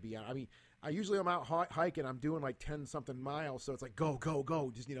that yet, to be honest. I mean, I'm out hiking, I'm doing like 10-something miles, so it's like, go,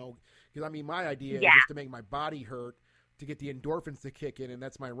 just, because, I mean, my idea is just to make my body hurt, to get the endorphins to kick in, and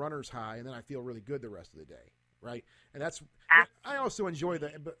that's my runner's high, and then I feel really good the rest of the day, right? And I also enjoy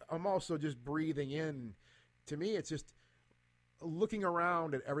that, but I'm also just breathing in. To me, it's just looking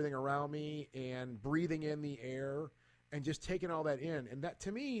around at everything around me and breathing in the air and just taking all that in. And that,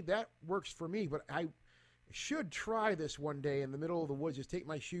 to me, that works for me, but I should try this one day in the middle of the woods, just take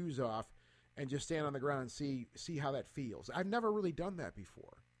my shoes off and just stand on the ground and see how that feels. I've never really done that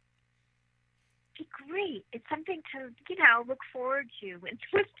before. Be great. It's something to, look forward to when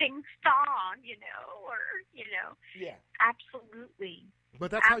things thaw, Yeah. Absolutely.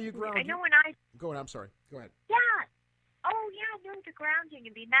 But that's how you ground. I know Go ahead. I'm sorry. Go ahead. Yeah. Oh, yeah, no, the grounding.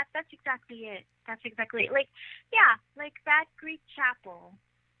 I mean, that's exactly it. That's exactly it. Like that Greek chapel.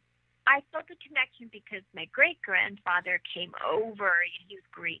 I felt the connection because my great-grandfather came over. He was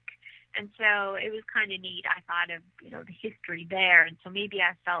Greek. And so it was kind of neat. I thought of, the history there. And so maybe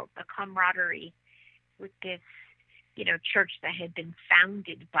I felt the camaraderie with this, church that had been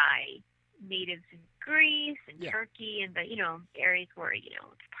founded by natives in Greece and Turkey and the, areas where, it's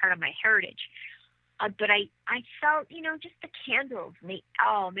part of my heritage. But I felt, just the candles.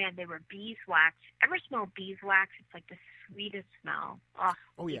 And they were beeswax. Ever smell beeswax? It's like the sweetest smell.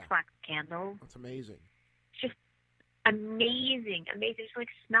 Oh yeah. Beeswax candles. That's amazing. Just amazing. It's like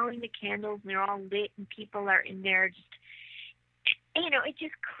smelling the candles and they're all lit and people are in there. Just, it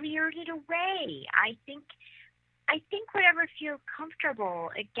just cleared it away. I think whatever feels comfortable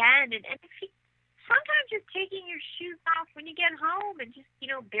again, and if you, sometimes just taking your shoes off when you get home and just,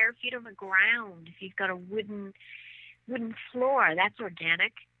 bare feet on the ground. If you've got a wooden floor, that's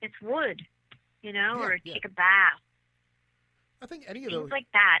organic. It's wood, or take a bath. I think any of things those like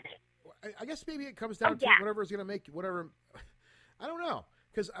that. I guess maybe it comes down to whatever's going to make whatever. I don't know,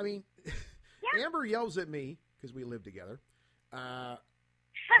 because I mean, Amber yells at me because we live together, and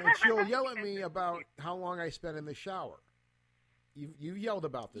she'll yell at me about how long I spend in the shower. You yelled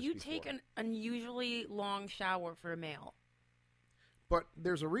about this. You before. take an unusually long shower for a male. But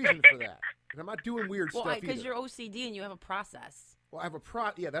there's a reason for that. And I'm not doing weird stuff either. Because you're OCD and you have a process. Well, I have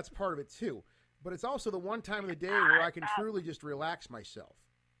yeah, that's part of it too. But it's also the one time of the day where I can truly just relax myself.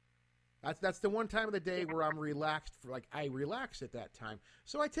 That's the one time of the day where I'm relaxed. I relax at that time.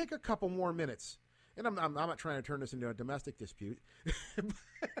 So I take a couple more minutes. And I'm not trying to turn this into a domestic dispute. You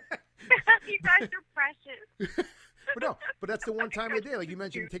guys are precious. But that's the one time of the day. Like you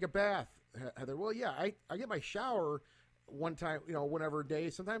mentioned, take a bath, Heather. Well, yeah, I get my shower one time, whenever day.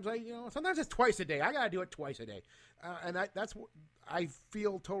 Sometimes sometimes it's twice a day. I got to do it twice a day. And that's what I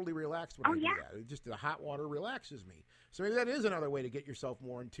feel totally relaxed when I do that. Just the hot water relaxes me. So maybe that is another way to get yourself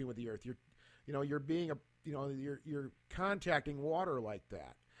more in tune with the earth. You're being you're contacting water like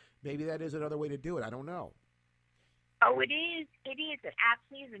that. Maybe that is another way to do it. I don't know. Oh, it is. It is. It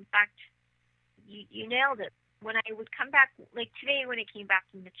absolutely is. In fact, you nailed it. When I would come back, like today when I came back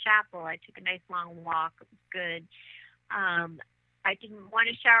from the chapel, I took a nice long walk. It was good. I didn't want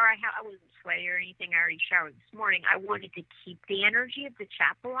to shower. I wasn't sweaty or anything. I already showered this morning. I wanted to keep the energy of the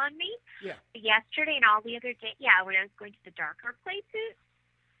chapel on me. Yeah. Yesterday and all the other day, when I was going to the darker places,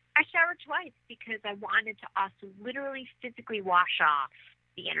 I showered twice because I wanted to also literally physically wash off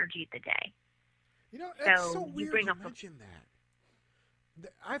the energy of the day. That's So so you weird bring to up mention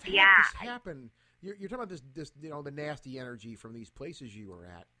that. I've had Yeah, this happen. You're talking about this, the nasty energy from these places you were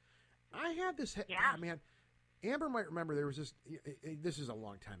at. I had this. Yeah. God, man, Amber might remember there was this. This is a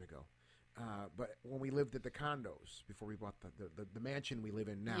long time ago, but when we lived at the condos before we bought the mansion we live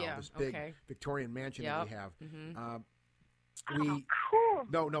in now, Yeah, this big okay. Victorian mansion that we have. Mhm. cool.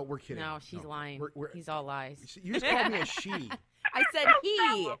 No, we're kidding. No, she's lying. We're- He's all lies. You just called me a she. I said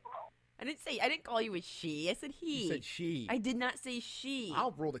he. I didn't call you a she. I said he. You said she. I did not say she.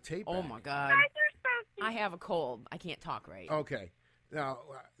 I'll roll the tape. Oh back. my God. Guys are so cute. I have a cold. I can't talk right. Okay. Now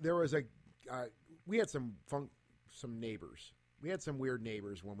there was we had some neighbors. We had some weird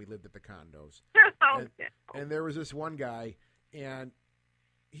neighbors when we lived at the condos, and there was this one guy, and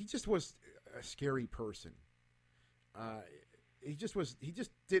he just was a scary person. He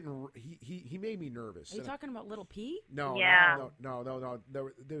made me nervous. Are you talking about Little P? No, Yeah. no. There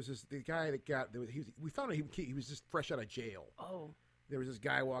was the guy that got. We found out he was just fresh out of jail. Oh. There was this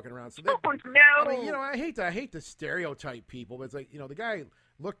guy walking around. So Oh, I no. mean, I hate to stereotype people, but it's like, the guy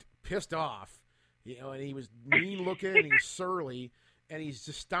looked pissed off, and he was mean looking, and he was surly, and he's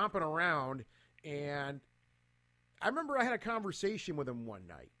just stomping around. And I remember I had a conversation with him one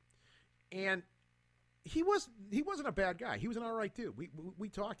night, and he wasn't a bad guy. He was an all right dude. We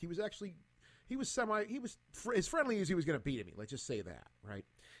talked. He was as friendly as he was going to be to me. Let's just say that, right?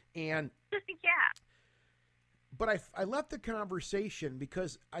 And Yeah. but I left the conversation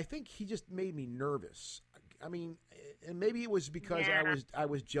because I think he just made me nervous. I mean, and maybe it was because I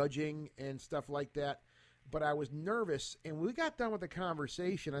was judging and stuff like that, but I was nervous. And when we got done with the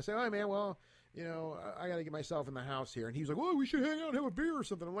conversation, I said, "Oh man, well, I got to get myself in the house here." And he was like, "Well, we should hang out and have a beer or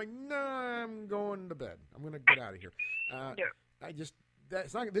something." I'm like, "Nah, I'm going to bed. I'm going to get out of here."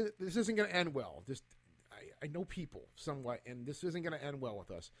 This isn't going to end well. I know people somewhat, and this isn't going to end well with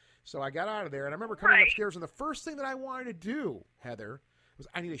us. So I got out of there, and I remember coming upstairs, and the first thing that I wanted to do, Heather, was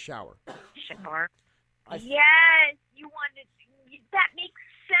I need a shower. Shower. Yes, you wanted. That makes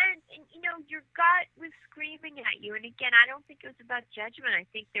sense. And your gut was screaming at you. And again, I don't think it was about judgment. I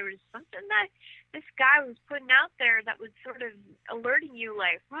think there was something that this guy was putting out there that was sort of alerting you,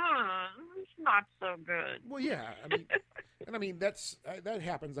 like, it's not so good. Well, yeah, I mean, that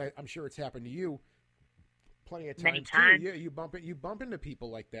happens. I'm sure it's happened to you plenty of times, Many times. too. Yeah, you bump into people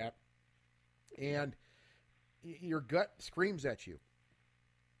like that, and your gut screams at you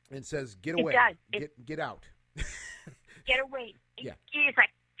and says, "Get away, It does. Get out." Get away. Yeah. It's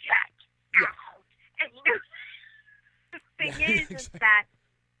like, get out. And the thing is that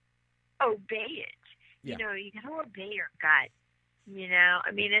obey it. Yeah. You got to obey your gut.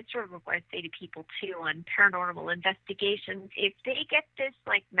 It's sort of what I say to people too on paranormal investigations. If they get this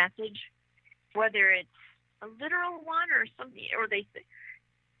message, whether it's a literal one or something, or they say,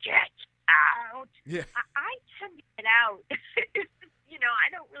 "Get out," Yeah. I tend to get out. I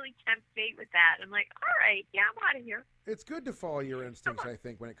don't really tempt fate with that. I'm like, all right, yeah, I'm out of here. It's good to follow your instincts, I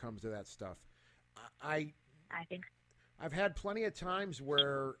think, when it comes to that stuff. I think I've had plenty of times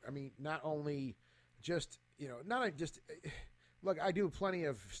where, not only just, look, I do plenty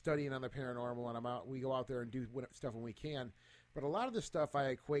of studying on the paranormal, and we go out there and do stuff when we can. But a lot of the stuff I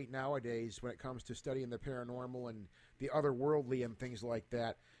equate nowadays when it comes to studying the paranormal and the otherworldly and things like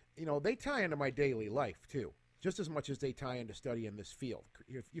that, they tie into my daily life too, just as much as they tie into studying this field.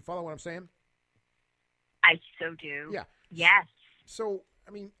 You follow what I'm saying? I so do. Yeah. Yes. So,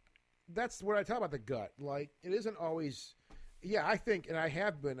 that's what I talk about the gut. Like, it isn't always, I think, and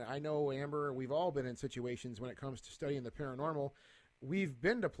I know, Amber, we've all been in situations when it comes to studying the paranormal. We've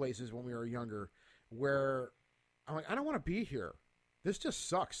been to places when we were younger where I'm like, I don't want to be here. This just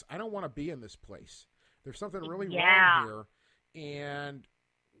sucks. I don't want to be in this place. There's something really wrong here. And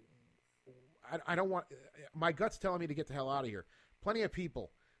I don't want, my gut's telling me to get the hell out of here. Plenty of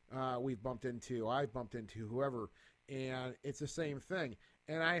people I've bumped into, whoever, and it's the same thing.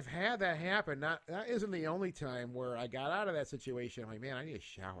 And I've had that happen. That isn't the only time where I got out of that situation. I'm like, man, I need a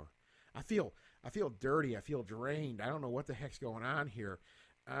shower. I feel dirty. I feel drained. I don't know what the heck's going on here.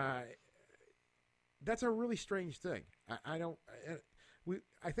 That's a really strange thing. I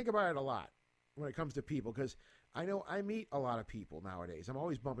think about it a lot. when it comes to people, because I know I meet a lot of people nowadays. I'm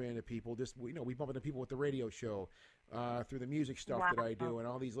always bumping into people. Just we bump into people with the radio show, through the music stuff that I do, and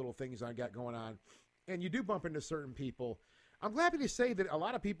all these little things I got going on. And you do bump into certain people. I'm happy to say that a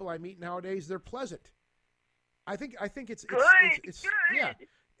lot of people I meet nowadays, they're pleasant. I think it's Good. yeah.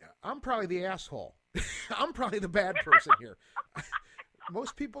 I'm probably the asshole. I'm probably the bad person here.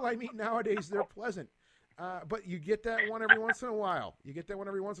 Most people I meet nowadays, they're pleasant. But you get that one every once in a while.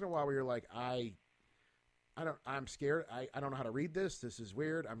 Where you're like, I'm scared. I don't know how to read this. This is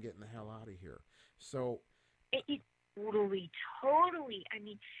weird. I'm getting the hell out of here. So It totally. I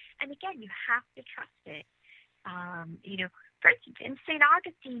mean, and again, you have to trust it. For instance, in St.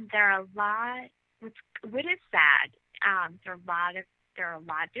 Augustine, there are a lot. What is sad?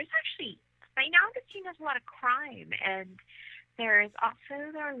 There's actually St. Augustine has a lot of crime, and there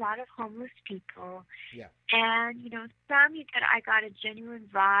are a lot of homeless people. yeah, And some I got a genuine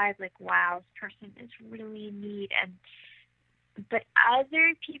vibe, like, wow, this person is really in need, but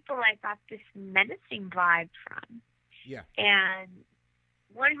other people I got this menacing vibe from. yeah, And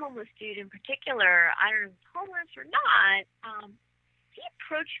one homeless dude in particular, I don't know if he's homeless or not, he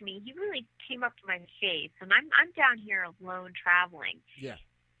approached me. He really came up to my face, and I'm down here alone traveling. yeah,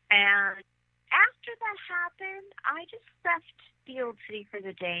 And after that happened, I just left the old city for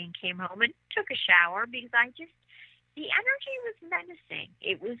the day and came home and took a shower because the energy was menacing.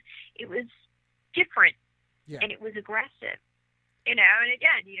 It was different, yeah, and it was aggressive. And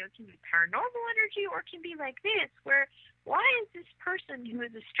again, it can be paranormal energy, or it can be like this, where why is this person who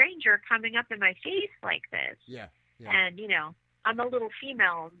is a stranger coming up in my face like this? yeah, yeah. And I'm a little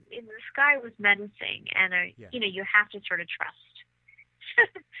female, and the sky was menacing, and Yeah. you have to sort of trust.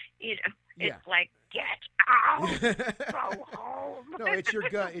 It's Yeah. like, get out, go home. No, it's your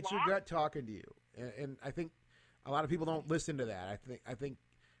gut. a It's your lot. gut talking to you, and I think a lot of people don't listen to that. I think,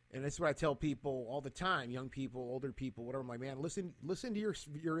 and that's what I tell people all the time, young people, older people, whatever. I'm like, man, listen to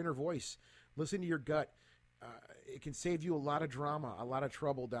your inner voice. Listen to your gut. It can save you a lot of drama, a lot of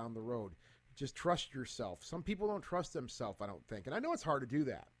trouble down the road. Just trust yourself. Some people don't trust themselves, I don't think, and I know it's hard to do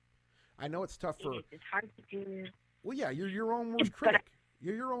that. I know it's tough for. It's hard to do. Well, yeah, you're your own worst critic.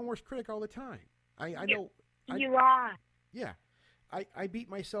 You're your own worst critic all the time. I know. You are. Yeah. I beat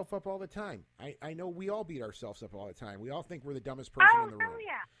myself up all the time. I know we all beat ourselves up all the time. We all think we're the dumbest person in the room. Oh,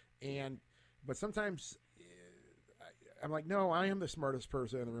 yeah. But sometimes I'm like, no, I am the smartest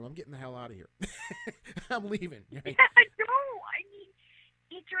person in the room. I'm getting the hell out of here. I'm leaving. Right? No, I mean,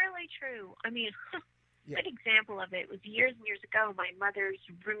 it's really true. I mean, Yeah. good example of it was years and years ago. My mother's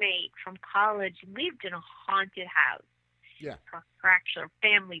roommate from college lived in a haunted house. Yeah. Her actual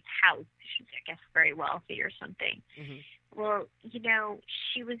family's house. She's, I guess, very wealthy or something. Mm-hmm. Well,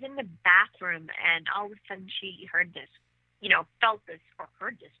 she was in the bathroom, and all of a sudden she heard this, felt this or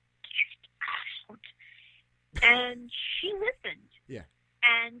heard this, get out. And she listened. Yeah.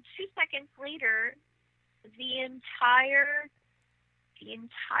 And 2 seconds later, the entire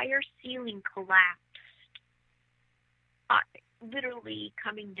ceiling collapsed, literally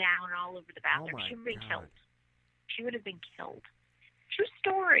coming down all over the bathroom. Oh my She would have been God. killed. She would have been killed. True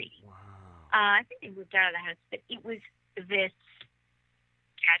story. Wow. I think they moved out of the house, but it was this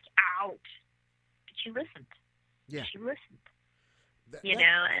get out. But she listened. Yeah. She listened. That-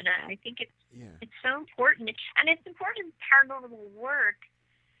 And I think it's Yeah. so important. And it's important in paranormal work.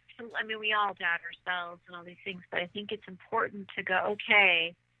 I mean, we all doubt ourselves and all these things, but I think it's important to go,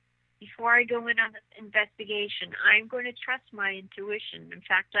 okay, before I go in on this investigation, I'm going to trust my intuition. In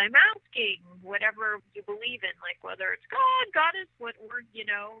fact, I'm asking whatever you believe in, like whether it's God, goddess, whatever,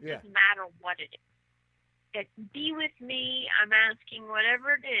 Yeah. doesn't matter what it is. That be with me. I'm asking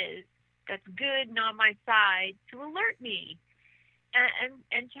whatever it is that's good and on my side to alert me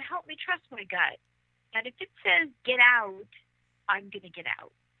and to help me trust my gut. And if it says get out, I'm going to get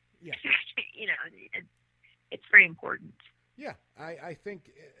out. Yeah. It's very important. Yeah, I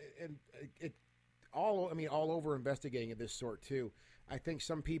think, and it all over investigating of this sort too. I think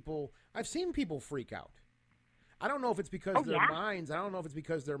I've seen people freak out. I don't know if it's because their minds. I don't know if it's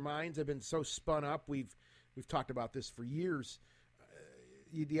because their minds have been so spun up. We've talked about this for years.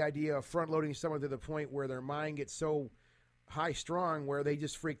 The idea of front loading someone to the point where their mind gets so high strung where they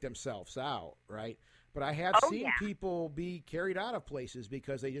just freak themselves out, right? But I have seen people be carried out of places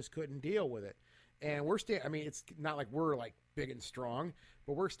because they just couldn't deal with it. And it's not like we're like big and strong,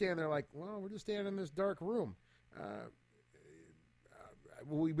 but we're standing there like, well, we're just standing in this dark room.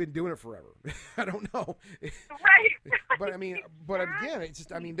 We've been doing it forever. I don't know. Right. But again, it's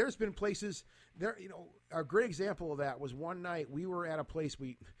just, there's been places there, a great example of that was one night we were at a place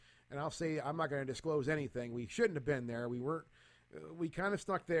and I'll say, I'm not going to disclose anything. We shouldn't have been there. We weren't, we kind of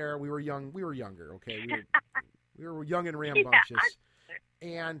snuck there. We were young. We were younger. Okay, we were young and rambunctious.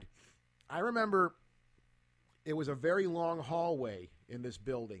 And I remember it was a very long hallway in this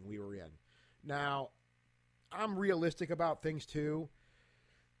building we were in. Now, I'm realistic about things too.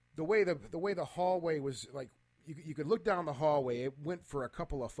 The way the hallway was, like, you could look down the hallway. It went for a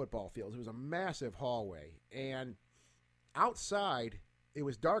couple of football fields. It was a massive hallway. And outside, it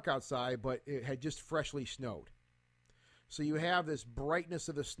was dark outside, but it had just freshly snowed. So you have this brightness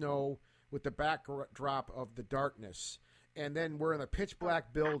of the snow with the backdrop of the darkness. And then we're in a pitch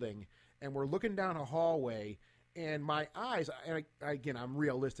black building, and we're looking down a hallway, and my eyes, and again, I'm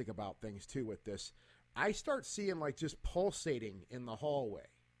realistic about things too with this, I start seeing, like, just pulsating in the hallway.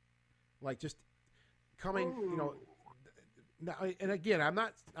 Like, just coming, you know. And again, I'm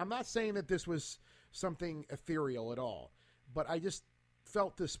not saying that this was something ethereal at all, but I just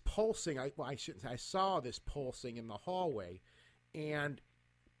felt this pulsing. I saw this pulsing in the hallway, and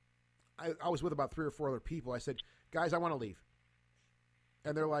I was with about 3 or 4 other people. I said, guys, I want to leave.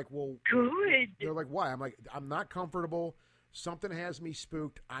 And they're like, well, good. They're like, why? I'm like, I'm not comfortable. Something has me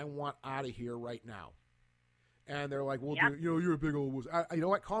spooked. I want out of here right now. And they're like, well, Yep. dude, you know, you're a big old wuss. You know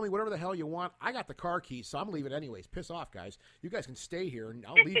what? Call me whatever the hell you want. I got the car keys, so I'm leaving anyways. Piss off, guys. You guys can stay here, and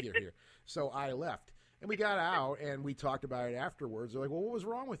I'll leave you here. So I left. And we got out, and we talked about it afterwards. They're like, well, what was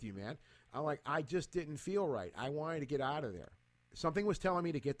wrong with you, man? I'm like, I just didn't feel right. I wanted to get out of there. Something was telling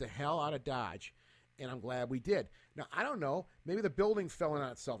me to get the hell out of Dodge, and I'm glad we did. Now, I don't know. Maybe the building fell in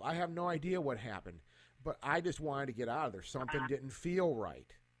on itself. I have no idea what happened. But I just wanted to get out of there. Something didn't feel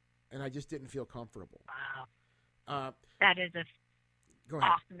right, and I just didn't feel comfortable. Wow. That is a Go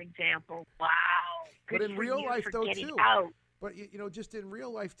ahead. awesome example. Wow. But Good in for real you life, for though, getting too. out. But, you know, just in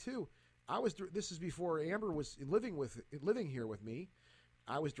real life, too. This is before Amber was living here with me.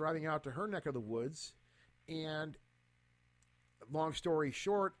 I was driving out to her neck of the woods, and long story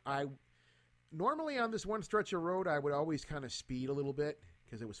short, normally on this one stretch of road, I would always kind of speed a little bit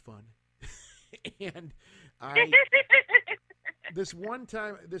because it was fun. And this one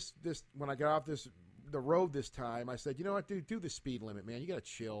time, when I got off the road this time, I said, you know what, dude, do the speed limit, man. You got to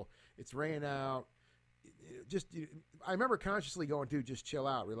chill. It's raining out. I remember consciously going, dude, just chill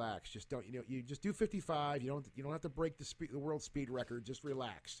out, relax. Just don't, you just do 55. You don't have to break the world speed record. Just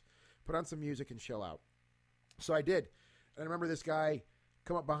relax. Put on some music and chill out. So I did. And I remember this guy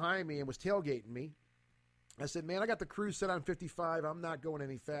come up behind me and was tailgating me. I said, man, I got the cruise set on 55. I'm not going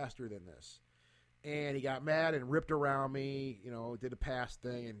any faster than this. And he got mad and ripped around me, did a pass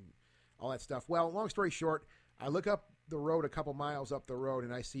thing and all that stuff. Well, long story short, I look up the road a couple miles up the road,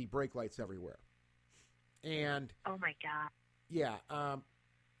 and I see brake lights everywhere. And oh, my God. Yeah.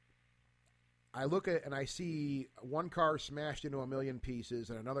 I look at and I see one car smashed into a million pieces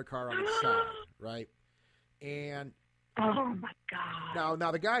and another car on its side, right? And oh, my God.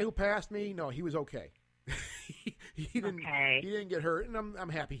 Now the guy who passed me, no, he was okay. he didn't get hurt, and I'm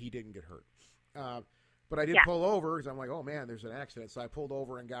happy he didn't get hurt. But I did pull over because I'm like, oh man, there's an accident. So I pulled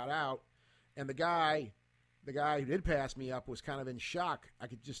over and got out, and the guy who did pass me up was kind of in shock. I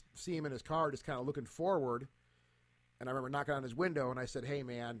could just see him in his car, just kind of looking forward. And I remember knocking on his window, and I said, hey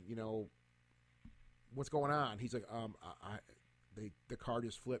man, what's going on? He's like, the car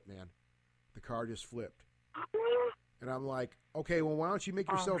just flipped, man. The car just flipped. And I'm like, okay, well, why don't you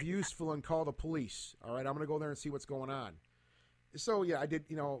make yourself useful and call the police? All right, I'm going to go there and see what's going on. So, yeah, I did,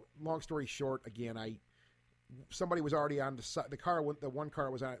 long story short, again, somebody was already on the side. The one car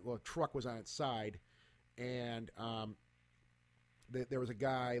was on, well, the truck was on its side. And there was a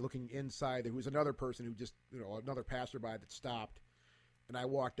guy looking inside. There was another person who just, another passerby that stopped. And I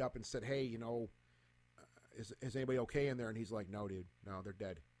walked up and said, hey, is anybody okay in there? And he's like, no, dude, no, they're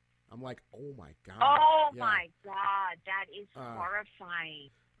dead. I'm like, oh, my God. Oh, yeah. my God. That is horrifying.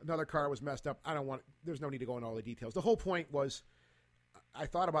 Another car was messed up. There's no need to go into all the details. The whole point was, I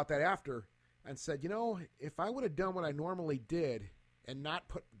thought about that after and said, if I would have done what I normally did and not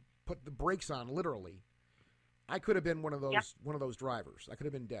put the brakes on literally, I could have been one of those drivers. I could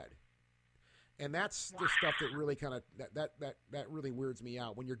have been dead. And that's the stuff that really kind of that really weirds me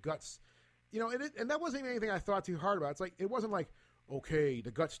out when your guts, and that wasn't even anything I thought too hard about. It's like, it wasn't like, okay,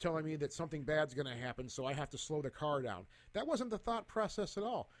 the gut's telling me that something bad's going to happen, so I have to slow the car down. That wasn't the thought process at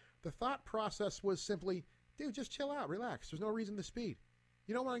all. The thought process was simply, dude, just chill out, relax. There's no reason to speed.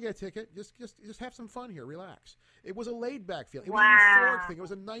 You don't want to get a ticket. Just have some fun here, relax. It was a laid back feeling. It wasn't a euphoric thing. It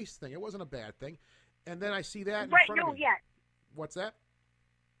was a nice thing. It wasn't a bad thing. And then I see that in front of me. Yeah. What's that?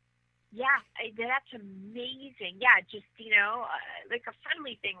 Yeah, that's amazing. Yeah, just, like a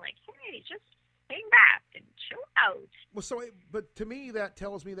friendly thing, like, hey, just hang back and chill out. Well, but to me, that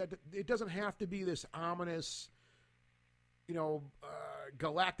tells me that it doesn't have to be this ominous,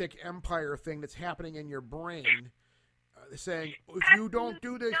 galactic empire thing that's happening in your brain, saying if you don't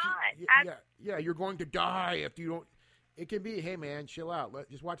do this, you're going to die if you don't. It can be, hey man, chill out.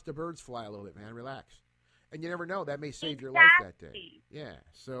 Just watch the birds fly a little bit, man. Relax. And you never know, that may save your life that day. Yeah.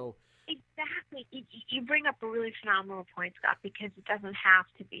 So. Exactly. You bring up a really phenomenal point, Scott, because it doesn't have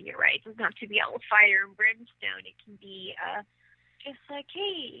to be, you're right, it doesn't have to be all fire and brimstone. It can be just like,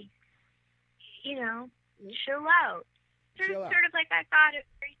 hey, chill out. Sort of like I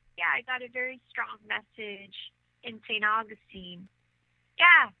got a very strong message in St. Augustine.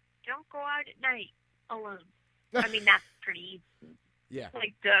 Yeah, don't go out at night alone. I mean, that's pretty easy. Yeah.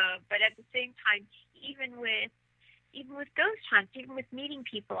 Like, duh. But at the same time, even with ghost hunts, even with meeting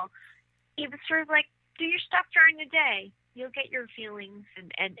people, it was sort of like, do your stuff during the day. You'll get your feelings,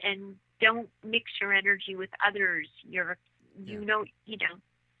 and don't mix your energy with others. Oh,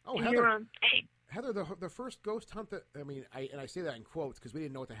 do Heather, your own thing. Heather, the first ghost hunt I say that in quotes because we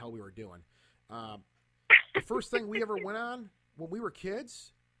didn't know what the hell we were doing. The first thing we ever went on when we were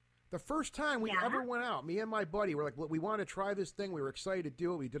kids, the first time we ever went out, me and my buddy were like, we want to try this thing. We were excited to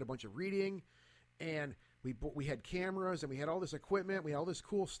do it. We did a bunch of reading, and we had cameras, and we had all this equipment. We had all this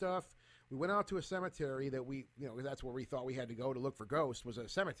cool stuff. We went out to a cemetery that that's where we thought we had to go to look for ghosts, was a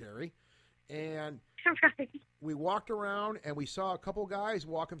cemetery. And we walked around, and we saw a couple guys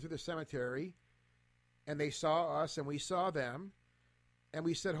walking through the cemetery, and they saw us, and we saw them, and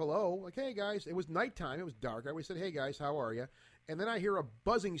we said hello, like, hey, guys. It was nighttime. It was dark. We said, hey, guys, how are you? And then I hear a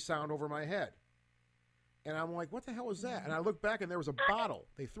buzzing sound over my head. And I'm like, what the hell is that? And I look back, and there was a bottle.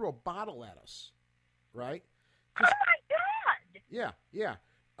 They threw a bottle at us, right? Oh, my God! Yeah.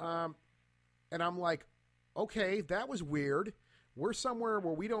 And I'm like, okay, that was weird. We're somewhere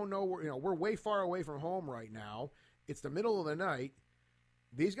where we don't know, we're way far away from home right now. It's the middle of the night.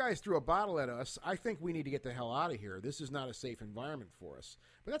 These guys threw a bottle at us. I think we need to get the hell out of here. This is not a safe environment for us.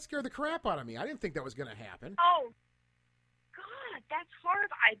 But that scared the crap out of me. I didn't think that was going to happen. Oh, God, that's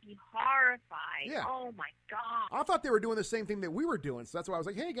horrible. I'd be horrified. Yeah. Oh, my God. I thought they were doing the same thing that we were doing. So that's why I was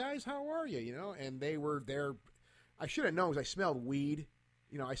like, hey, guys, how are you? And they were there. I should have known because I smelled weed.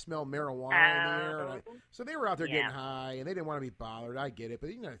 I smell marijuana in the air. So they were out there getting high, and they didn't want to be bothered. I get it, but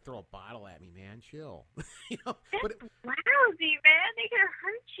you throw a bottle at me, man. Chill. That's but lousy, man. They could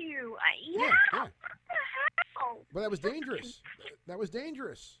hurt you. Yeah. What the hell? But that was dangerous.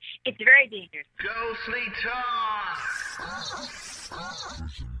 It's very dangerous. Ghostly Talk!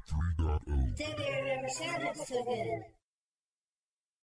 Version 3.0. Did you ever sounded so good?